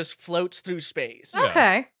 Okay. That just floats through space.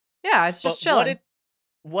 Okay. Yeah, it's just chilling.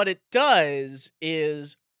 What it does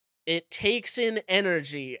is it takes in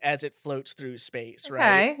energy as it floats through space,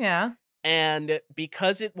 right? Okay, yeah. And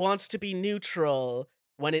because it wants to be neutral,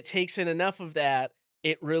 when it takes in enough of that,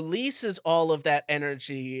 it releases all of that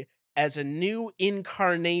energy as a new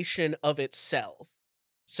incarnation of itself.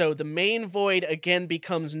 So the main void again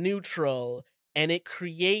becomes neutral, and it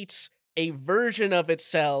creates a version of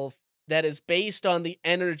itself that is based on the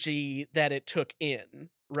energy that it took in,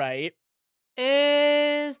 right?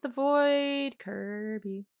 Is the void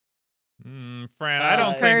Kirby? Fran, I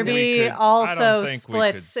don't think Kirby we could, also think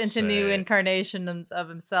splits we could into new say- incarnations of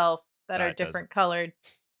himself that are different colored.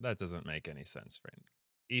 That doesn't make any sense, Fran.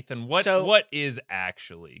 Ethan, what is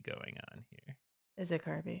actually going on here? Is it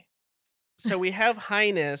Kirby? So we have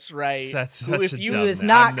Highness, right? That's who, such if a you dumb Who is name.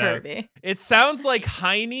 not I know. Kirby? It sounds like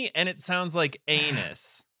Heine and it sounds like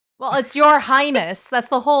anus. Well, it's your highness. That's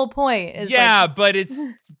the whole point. Is Yeah, like,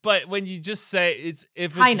 but when you just say if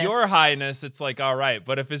it's Highness. your highness, it's like all right.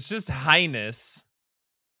 But if it's just highness,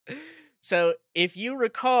 So if you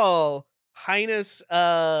recall, Highness,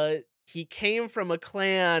 he came from a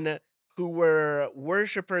clan who were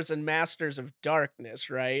worshippers and masters of darkness,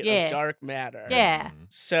 right? Yeah. Of dark matter. Yeah.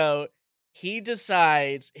 So he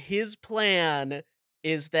decides his plan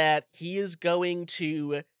is that he is going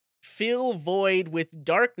to fill Void with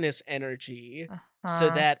darkness energy so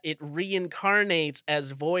that it reincarnates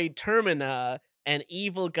as Void Termina, an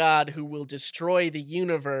evil god who will destroy the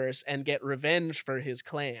universe and get revenge for his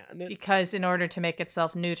clan. Because in order to make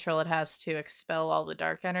itself neutral, it has to expel all the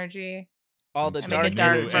dark energy. All the And Make a dark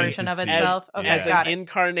dark version of entity. itself. As- Okay, as got an it.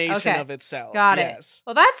 incarnation Okay. of itself. Got it. Yes.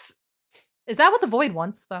 Well, is that what the void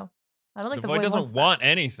wants, though? I don't think the the void doesn't wants want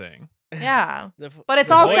anything. that. Yeah. The But it's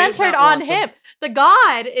the all void does centered not on want him. The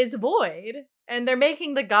god is void, and they're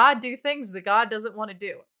making the god do things the god doesn't want to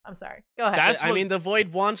do. I'm sorry. Go ahead. That's I what- mean, the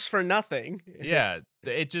void wants for nothing. Yeah,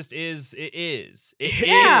 it just is. It is. It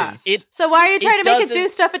Yeah. is. So why are you trying to make it do doesn't-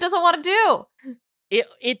 stuff it doesn't want to do?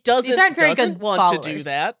 It doesn't, aren't very doesn't good want to do followers.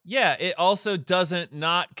 that. Yeah, it also doesn't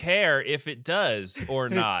not care if it does or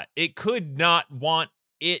not. It could not want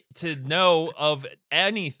it to know of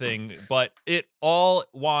anything, but it all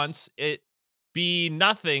wants it be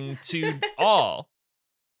nothing to all.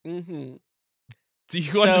 Mm-hmm. Do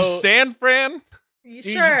you So- understand, Fran?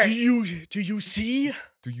 Sure. Do you see?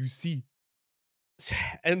 Do you see?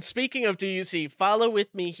 And speaking of do you see, follow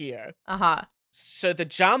with me here. Uh-huh. So the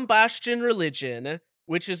Jambashtian religion,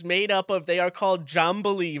 which is made up of, they are called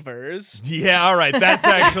Jambelievers. Yeah, all right. That's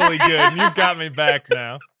actually good. You've got me back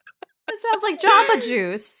now. It sounds like Jamba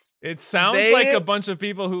Juice. It sounds They- like a bunch of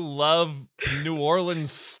people who love New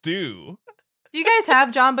Orleans stew. Do you guys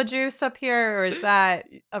have Jamba Juice up here, or is that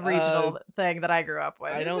a regional thing that I grew up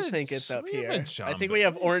with? I don't think it's up we have here. a I think Jamba- we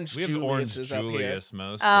have Orange We have Julius Orange up here. Julius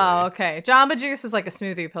mostly. Oh, okay. Jamba Juice was like a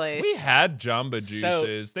smoothie place. We had Jamba So-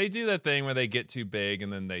 Juices. They do that thing where they get too big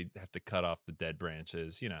and then they have to cut off the dead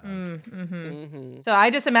branches. You know. Mm-hmm. Mm-hmm. So I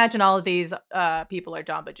just imagine all of these people are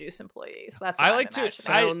Jamba Juice employees. That's what I I'm like to.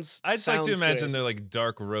 imagining. I'd like to imagine good. they're like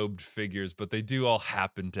dark robed figures, but they do all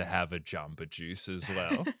happen to have a Jamba Juice as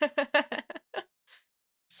well.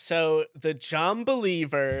 So the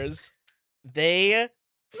Jambelievers, they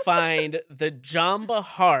find the Jamba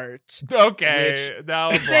heart. Okay,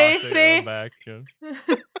 now I'm See? lost. I'm back.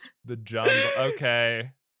 The Jamba.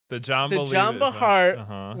 Okay. The Jamba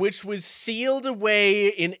heart, which was sealed away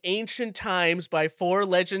in ancient times by 4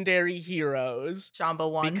 legendary heroes.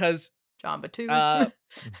 Jamba 1. Because Jamba 2.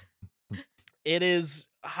 It is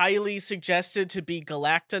highly suggested to be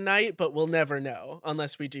Galactonite, but we'll never know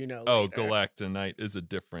unless we do know Oh, later. Galactonite is a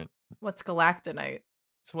different. What's Galactonite?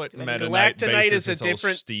 It's what Do Meta any- Knight Galactonite bases is a his whole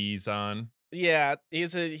different- steez on. Yeah,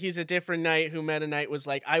 he's a different knight who Meta Knight was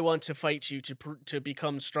like, I want to fight you to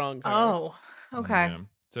become stronger. Oh, okay. Yeah.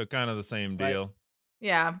 So kind of the same deal.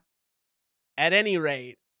 Yeah. At any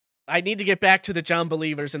rate, I need to get back to the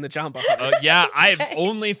Jambelievers and the Jamba heart. Yeah, I'm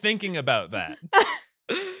only thinking about that.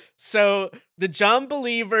 So the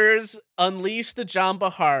Jambelievers unleash the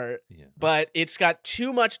Jamba heart, but it's got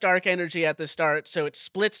too much dark energy at the start, so it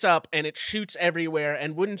splits up and it shoots everywhere.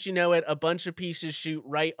 And wouldn't you know it, a bunch of pieces shoot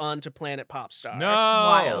right onto Planet Popstar. No.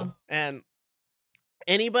 Wild. And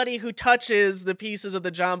anybody who touches the pieces of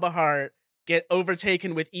the Jamba heart get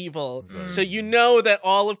overtaken with evil. So you know that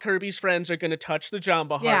all of Kirby's friends are going to touch the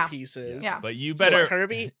Jamba heart pieces. Yeah. But you So better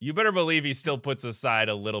Kirby, you better believe he still puts aside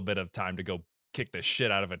a little bit of time to go kick the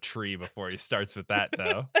shit out of a tree before he starts with that,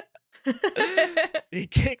 though. you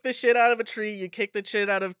kick the shit out of a tree. You kick the shit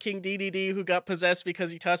out of King DDD, who got possessed because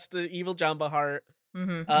he touched the evil Jamba heart.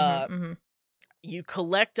 You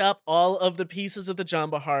collect up all of the pieces of the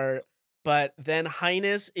Jamba heart, but then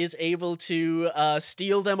Highness is able to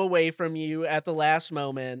steal them away from you at the last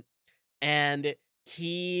moment, and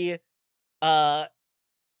he,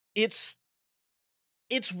 it's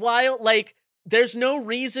wild. Like, there's no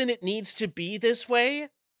reason it needs to be this way,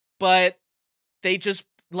 but they just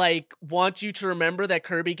like want you to remember that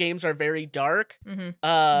Kirby games are very dark,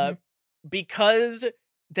 because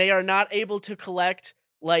they are not able to collect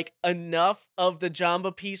like enough of the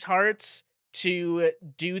Jamba piece hearts to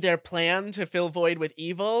do their plan to fill Void with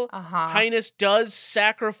evil. Highness does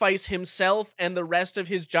sacrifice himself and the rest of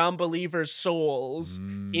his Jambelievers' souls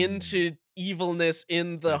into evilness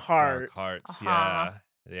in the heart. Dark hearts, yeah.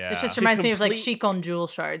 It just reminds me of like Shikon jewel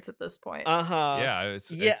shards at this point. Yeah,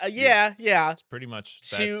 it's pretty much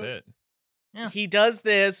that's it. Yeah. He does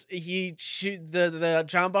this. The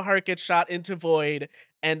Jamba heart gets shot into Void,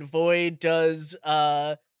 and Void does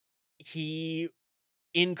he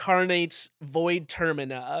incarnates Void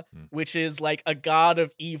Termina, which is like a god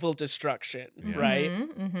of evil destruction, right?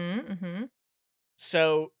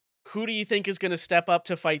 So who do you think is going to step up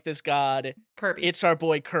to fight this god? Kirby. It's our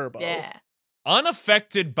boy Kirby. Yeah.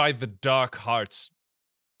 Unaffected by the dark heart's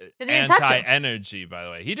anti-energy, by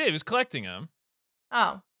the way. He did. He was collecting them.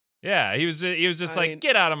 Oh. Yeah, he was just like,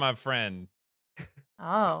 get out of my friend.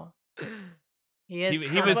 Oh. He is.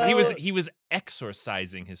 He was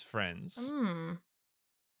exorcising his friends.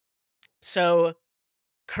 So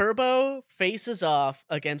Kirby faces off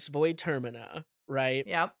against Void Termina, right?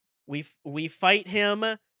 Yep. We fight him,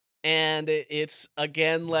 and it's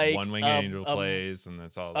again like one-winged angel plays, and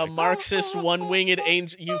that's all. A Marxist one-winged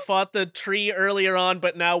angel. You fought the tree earlier on,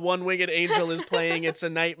 but now one-winged angel is playing. It's a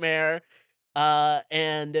nightmare.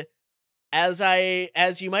 And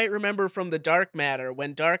as you might remember from the Dark Matter,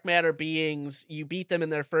 when Dark Matter beings, you beat them in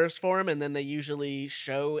their first form, and then they usually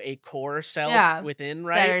show a core self within,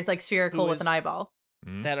 right? That are like spherical with an eyeball.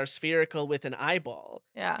 That are spherical with an eyeball.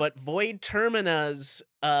 Yeah. But Void Termina's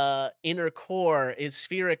inner core is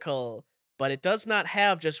spherical, but it does not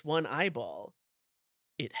have just one eyeball.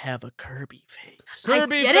 It have a Kirby face.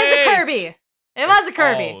 Kirby face! It is a Kirby! It was a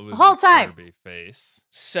Kirby the whole time. Kirby face.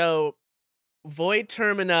 So Void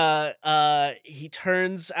Termina, he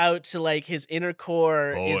turns out to like his inner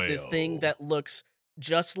core is this thing that looks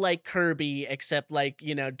just like Kirby, except like,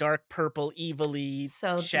 dark purple, evilly,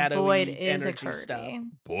 shadowy Void is energy a Kirby. stuff.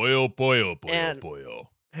 Boyo.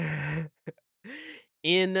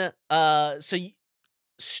 So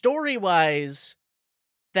story-wise,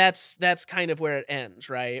 that's kind of where it ends,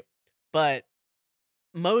 right? But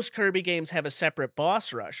most Kirby games have a separate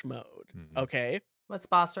boss rush mode, okay? What's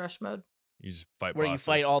boss rush mode? You just fight where bosses.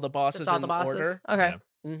 You fight all the bosses in order. Okay.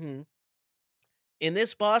 Yeah. In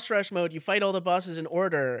this boss rush mode, you fight all the bosses in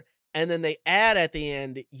order, and then they add at the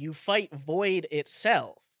end, you fight Void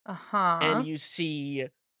itself. And you see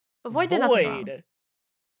but Void did nothing wrong.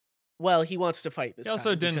 Well, he wants to fight this. He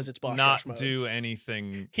also because it's boss not rush mode. do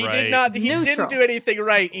anything. He right. did not. He didn't do anything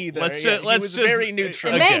right either. He was very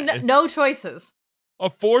neutral. It made no choices.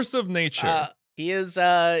 A force of nature. He is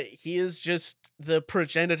just the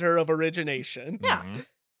progenitor of origination. Yeah.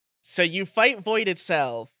 So you fight Void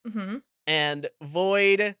itself, and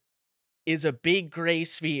Void is a big gray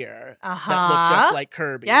sphere that look just like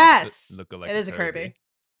Kirby. Yes, Look like it is a Kirby.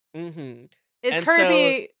 Mm-hmm. Is And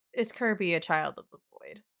Kirby a child of the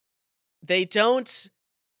void? they don't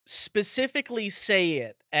specifically say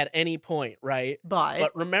it at any point, right?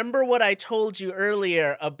 But remember what I told you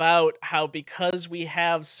earlier about how because we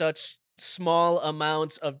have such small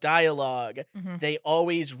amounts of dialogue, Mhm. they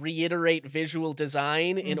always reiterate visual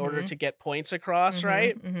design in order to get points across,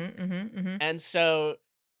 right? And so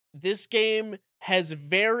this game has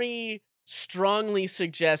very strongly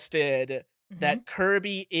suggested that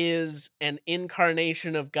Kirby is an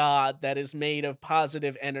incarnation of God that is made of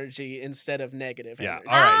positive energy instead of negative energy.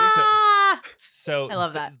 All right. So I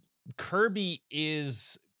love that. Kirby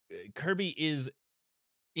is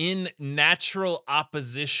in natural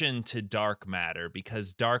opposition to dark matter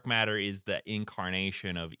because dark matter is the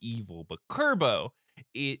incarnation of evil, but Kirbo,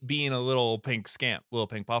 it being a little pink scamp, little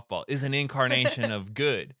pink puffball, is an incarnation of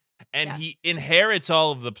good. And he inherits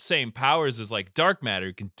all of the same powers as like dark matter.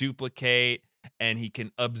 He can duplicate and he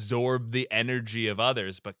can absorb the energy of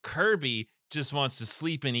others. But Kirby just wants to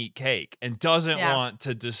sleep and eat cake and doesn't want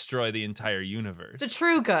to destroy the entire universe. The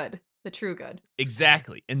true good. The true good.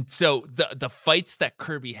 Exactly. And so the fights that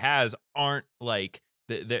Kirby has aren't like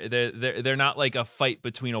they're not like a fight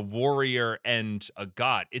between a warrior and a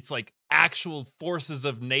god. It's like actual forces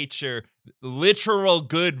of nature, literal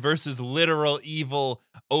good versus literal evil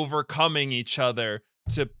overcoming each other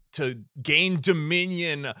to gain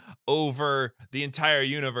dominion over the entire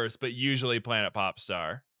universe, but usually Planet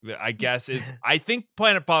Popstar, I guess, I think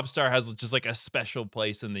Planet Popstar has just like a special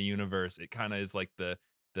place in the universe. It kind of is like the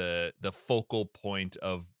focal point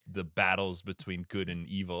of the battles between good and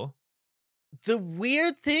evil. The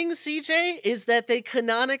weird thing, CJ, is that they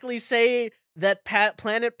canonically say that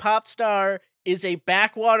Planet Popstar is a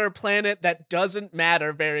backwater planet that doesn't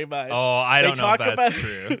matter very much. Oh, I don't know if that's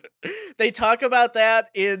true. They talk about that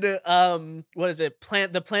in what is it?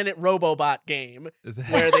 The Planet Robobot game,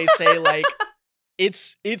 where they say like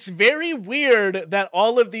it's very weird that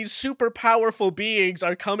all of these super powerful beings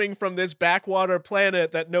are coming from this backwater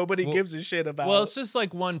planet that nobody gives a shit about. Well, it's just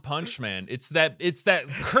like One Punch Man. It's that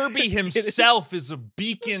Kirby himself is a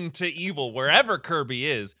beacon to evil. Wherever Kirby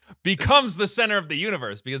is, becomes the center of the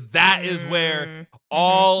universe because that is where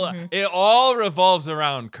it all revolves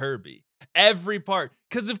around Kirby. Every part.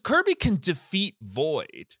 Because if Kirby can defeat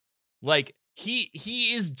Void, like he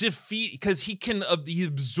is defeat because he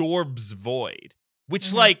absorbs Void.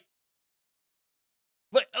 Which like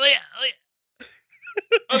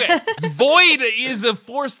okay, Void is a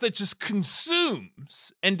force that just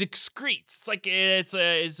consumes and excretes. It's like it's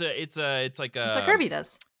like what Kirby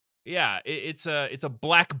does. Yeah, it's a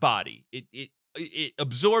black body. It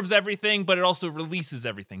absorbs everything, but it also releases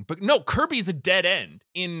everything. But no, Kirby's a dead end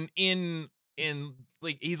in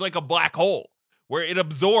like he's like a black hole where it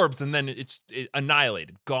absorbs and then it's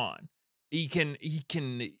annihilated, gone. He can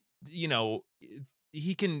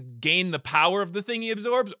he can gain the power of the thing he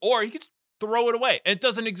absorbs, or he can just throw it away and it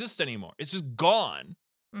doesn't exist anymore. It's just gone.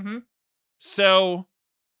 So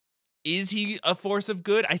is he a force of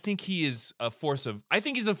good? I think he's a force of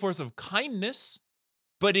kindness,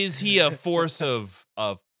 but is he a force of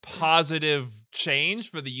positive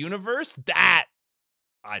change for the universe? That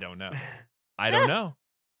I don't know. I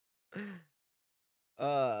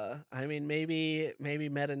mean, maybe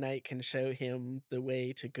Meta Knight can show him the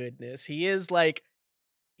way to goodness. He is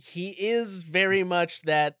very much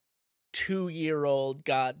that 2-year-old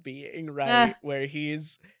god being, right? Where he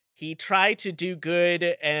tried to do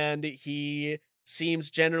good and he seems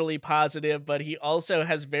generally positive, but he also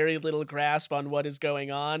has very little grasp on what is going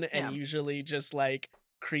on and usually just like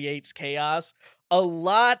creates chaos. A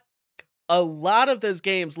lot of those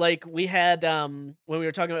games, like we had when we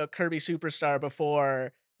were talking about Kirby Superstar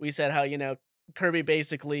before, we said how, Kirby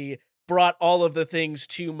basically brought all of the things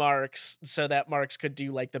to Marx so that Marx could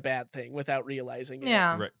do like the bad thing without realizing it.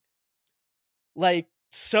 Yeah. Right. Like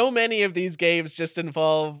so many of these games just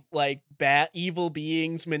involve like evil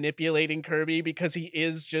beings manipulating Kirby because he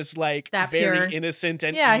is just like that very pure. innocent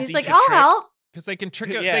and yeah, easy he's like, to I'll trick. help. Because they can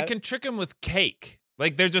trick him. They can trick him with cake.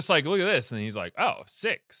 Like they're just like, look at this, and he's like, oh,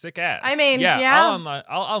 sick ass. I mean,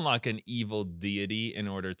 I'll unlock an evil deity in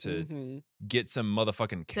order to get some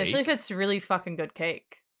motherfucking cake. Especially if it's really fucking good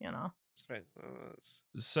cake,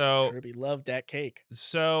 So Kirby loved that cake.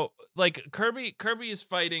 So like Kirby is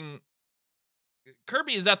fighting.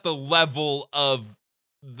 Kirby is at the level of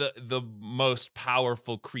the most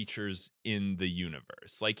powerful creatures in the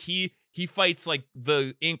universe. Like he fights like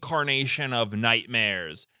the incarnation of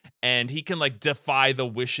nightmares, and he can like defy the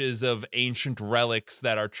wishes of ancient relics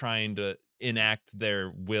that are trying to enact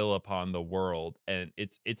their will upon the world. And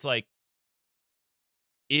it's like,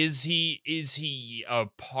 is he a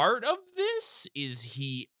part of this? Is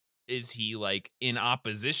he Is he like in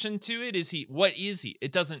opposition to it? What is he?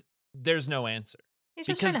 There's no answer. He's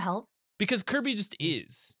just trying to help. Because Kirby just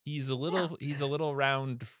is. He's a little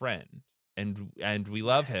round friend. And we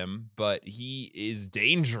love him, but he is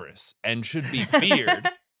dangerous and should be feared.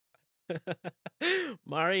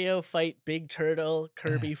 Mario fight Big Turtle,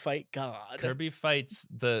 Kirby fight God. Kirby fights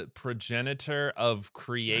the progenitor of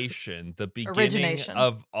creation, the beginning Origination.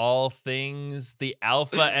 of all things, the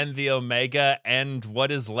alpha and the omega, and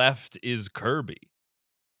what is left is Kirby.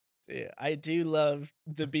 Yeah, I do love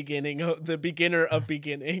the beginner of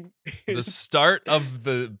beginning. The start of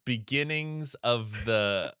the beginnings of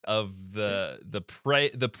the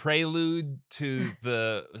prelude to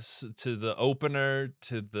the opener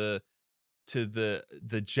to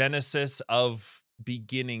the genesis of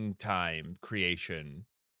beginning time creation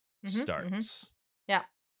starts. Yeah.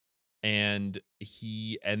 And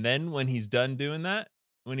then when he's done doing that,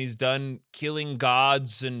 when he's done killing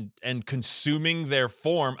gods and consuming their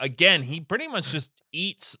form, again, he pretty much just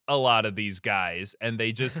eats a lot of these guys and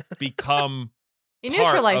they just become He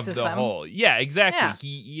part neutralizes of the them. whole. Yeah, exactly.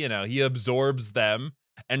 Yeah. He absorbs them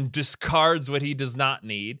and discards what he does not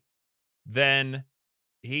need. Then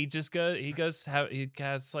he has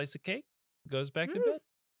a slice of cake, goes back to bed.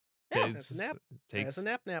 Yeah,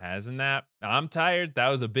 has a nap. I'm tired. That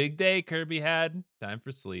was a big day Kirby had. Time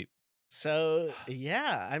for sleep. So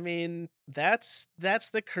yeah, I mean that's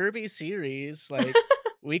the Kirby series. Like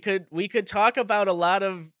we could talk about a lot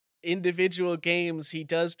of individual games. He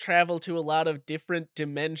does travel to a lot of different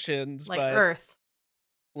dimensions, Like but Earth.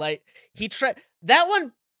 like that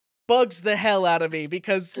one bugs the hell out of me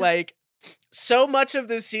because like so much of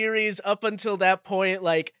the series up until that point,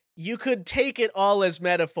 like you could take it all as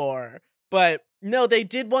metaphor, but no, they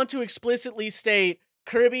did want to explicitly state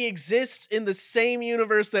Kirby exists in the same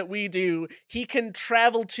universe that we do. He can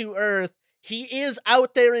travel to Earth. He is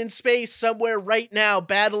out there in space somewhere right now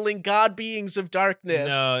battling god beings of darkness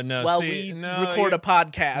while we record a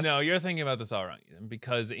podcast. No, you're thinking about this all wrong.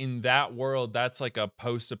 Because in that world, that's like a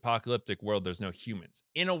post-apocalyptic world. There's no humans.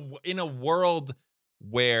 In a world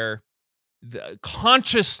where the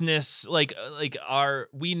consciousness,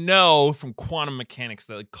 we know from quantum mechanics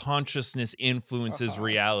that like, consciousness influences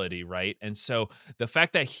reality, right? And so the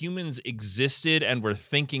fact that humans existed and were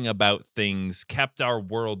thinking about things kept our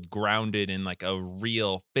world grounded in like a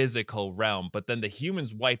real physical realm. But then the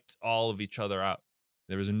humans wiped all of each other out.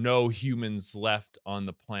 There was no humans left on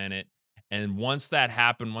the planet. And once that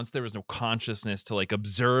happened, once there was no consciousness to like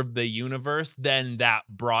observe the universe, then that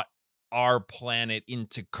brought our planet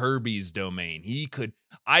into Kirby's domain.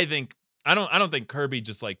 I don't think Kirby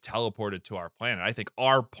just like teleported to our planet. I think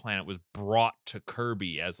our planet was brought to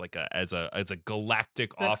Kirby as a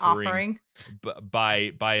galactic offering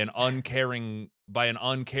by an uncaring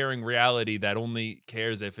reality that only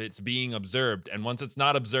cares if it's being observed. And once it's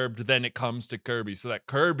not observed, then it comes to Kirby so that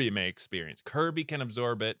Kirby may experience. Kirby can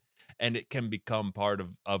absorb it and it can become part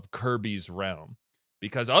of Kirby's realm.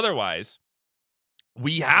 Because otherwise,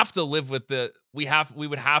 we would have to live with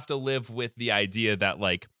the idea that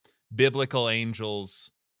like biblical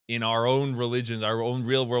angels in our own religions, our own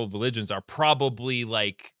real world religions are probably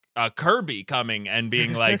like a Kirby coming and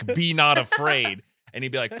being like, be not afraid. And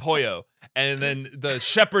he'd be like, Poyo. And then the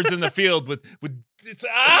shepherds in the field would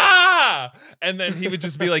and then he would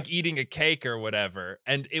just be like eating a cake or whatever.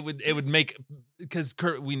 And it would make, because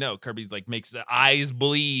we know Kirby like makes the eyes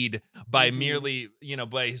bleed by merely,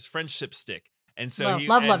 by his friendship stick. And so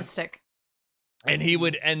love stick.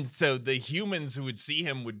 And so the humans who would see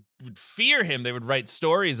him would fear him. They would write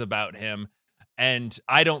stories about him. And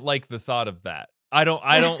I don't like the thought of that. I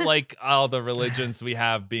don't like all the religions we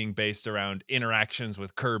have being based around interactions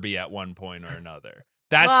with Kirby at one point or another.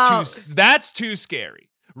 That's too scary.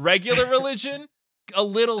 Regular religion, a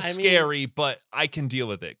little scary, but I can deal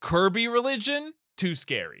with it. Kirby religion, too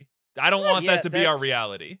scary. I don't want that to be our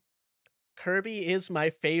reality. Kirby is my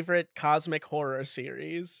favorite cosmic horror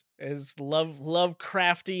series. Is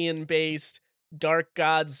Lovecraftian based dark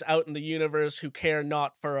gods out in the universe who care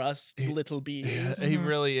not for us little beings. He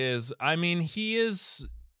really is. I mean, he's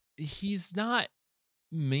not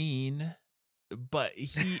mean, but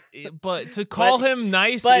to call him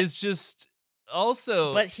nice is just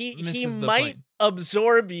also. But he might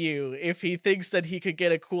absorb you if he thinks that he could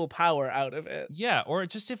get a cool power out of it. Yeah, or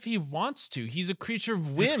just if he wants to. He's a creature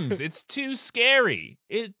of whims. It's too scary.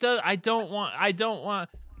 I don't want.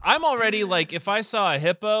 I'm already like, if I saw a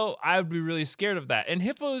hippo, I would be really scared of that. And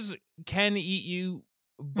hippos can eat you,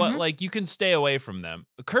 but like you can stay away from them.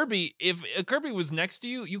 Kirby, if a Kirby was next to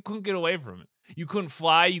you, you couldn't get away from him. You couldn't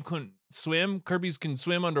fly, you couldn't swim. Kirby's can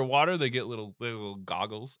swim underwater. They get little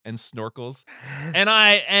goggles and snorkels. And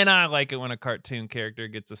I like it when a cartoon character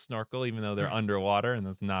gets a snorkel, even though they're underwater, and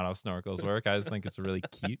that's not how snorkels work. I just think it's really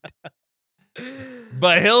cute.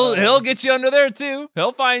 But he'll get you under there too.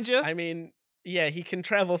 He'll find you. I mean, yeah, he can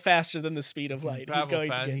travel faster than the speed of light. He's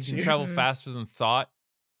going to get He can you. travel faster than thought.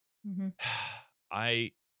 Mm-hmm.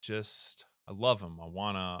 I love him. I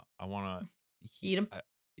wanna Eat him.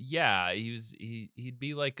 Yeah, he'd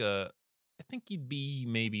be like I think he'd be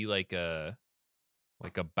maybe like a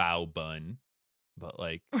bow bun, but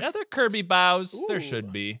like other Kirby bows there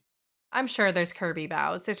should be. I'm sure there's Kirby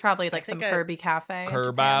bows. There's probably like some Kirby cafe.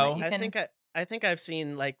 Kirbow. I think I've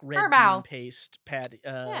seen like red bean paste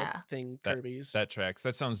thing Kirby's. That tracks.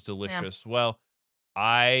 That sounds delicious. Yeah. Well,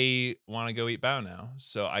 I want to go eat bao now,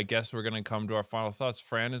 so I guess we're gonna come to our final thoughts.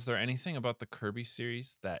 Fran, is there anything about the Kirby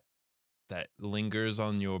series that lingers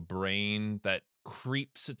on your brain, that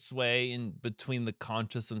creeps its way in between the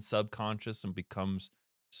conscious and subconscious and becomes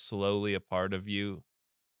slowly a part of you?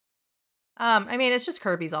 I mean, it's just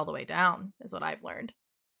Kirby's all the way down, is what I've learned.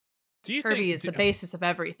 Kirby is the basis of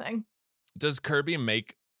everything. Does Kirby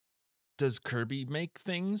make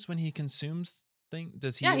things when he consumes things?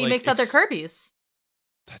 Does he? Yeah, he makes other Kirbys.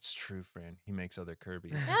 That's true, Fran. He makes other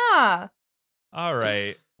Kirbys. Yeah. All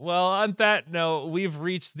right. Well, on that note, we've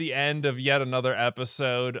reached the end of yet another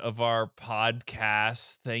episode of our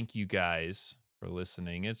podcast. Thank you guys for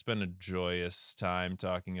listening. It's been a joyous time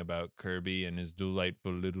talking about Kirby and his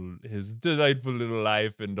delightful little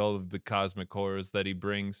life and all of the cosmic horrors that he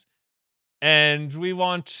brings. And we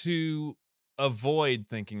want to avoid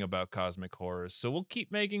thinking about cosmic horrors, so we'll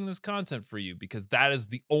keep making this content for you, because that is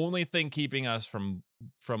the only thing keeping us from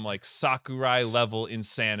like Sakurai level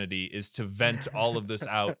insanity, is to vent all of this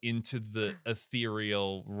out into the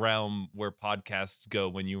ethereal realm where podcasts go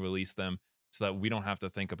when you release them, so that we don't have to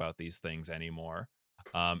think about these things anymore.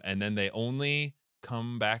 And then they only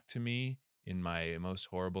come back to me in my most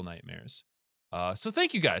horrible nightmares. So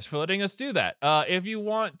thank you guys for letting us do that. If you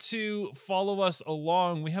want to follow us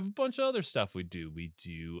along, we have a bunch of other stuff we do. We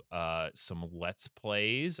do some Let's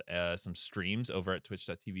Plays, some streams over at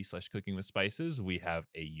twitch.tv/cookingwithspices. We have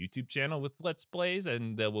a YouTube channel with Let's Plays,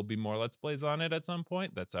 and there will be more Let's Plays on it at some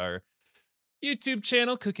point. That's our YouTube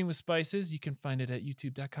channel, Cooking with Spices. You can find it at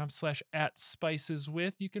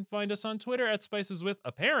youtube.com/@spiceswith. You can find us on Twitter @spiceswith.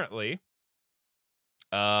 Apparently,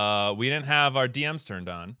 we didn't have our DMs turned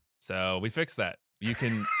on. So we fixed that. You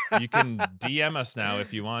can DM us now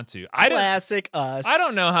if you want to. Classic us. I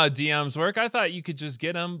don't know how DMs work. I thought you could just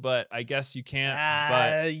get them, but I guess you can't.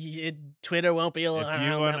 But Twitter won't be around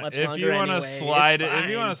that much longer. If you want to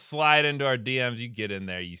slide into our DMs, you get in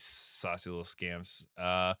there, you saucy little scamps.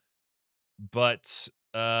 But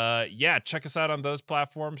yeah, check us out on those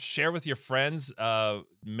platforms. Share with your friends.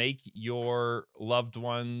 Make your loved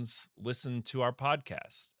ones listen to our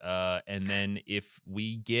podcast. And then if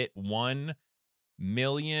we get 1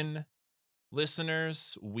 million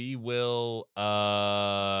listeners, we will do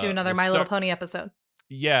another My Little Pony episode.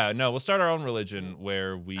 Yeah, no, we'll start our own religion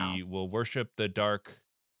where we will worship the dark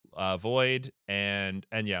void, and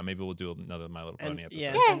yeah, maybe we'll do another My Little Pony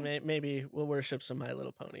episode. Yeah, and maybe we'll worship some My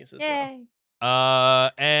Little Ponies as well.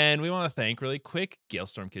 And we want to thank really quick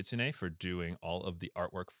Galestorm Kitsune for doing all of the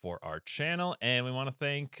artwork for our channel, and we want to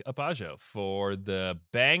thank Abajo for the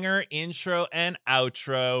banger intro and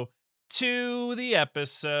outro to the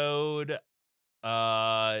episode.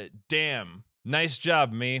 Damn, nice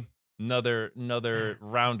job, me. Another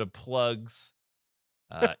round of plugs.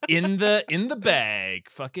 In the bag.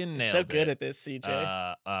 Fucking nailed it. So good at this,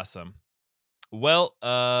 CJ. Awesome. Well,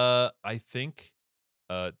 I think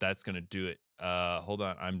that's gonna do it. Hold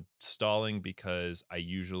on, I'm stalling because I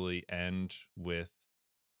usually end with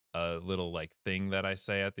a little like thing that I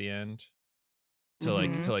say at the end to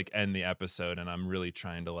end the episode, and I'm really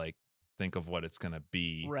trying to like think of what it's gonna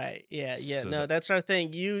be. Right. Yeah. So no, that's our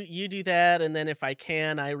thing. You do that, and then if I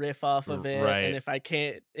can, I riff off of it. Right. And if I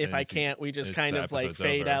can't, we just kind of like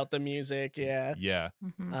fade out the music. Yeah. Yeah.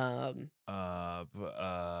 Mm-hmm.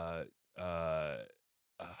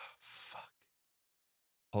 Fuck.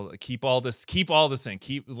 Hold on, keep all this in.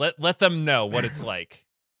 Let them know what it's like.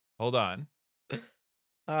 Hold on.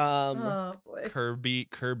 Oh boy. Kirby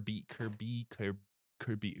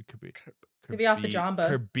off the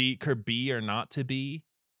Jamba. Kirby or not to be?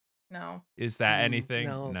 No. Is that anything?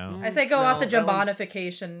 No. I say go off the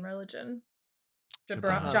Jambonification religion.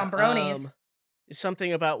 Jambronis.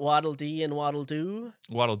 Something about Waddle Dee and Waddle Doo.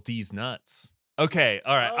 Waddle Dee's nuts. Okay,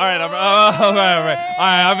 all right. All right.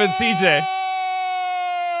 I've been CJ.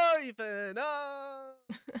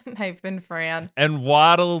 Fran. And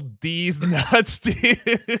Waddle Dee's nuts,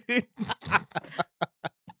 dude.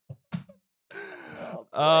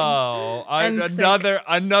 Oh, And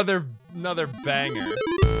another banger.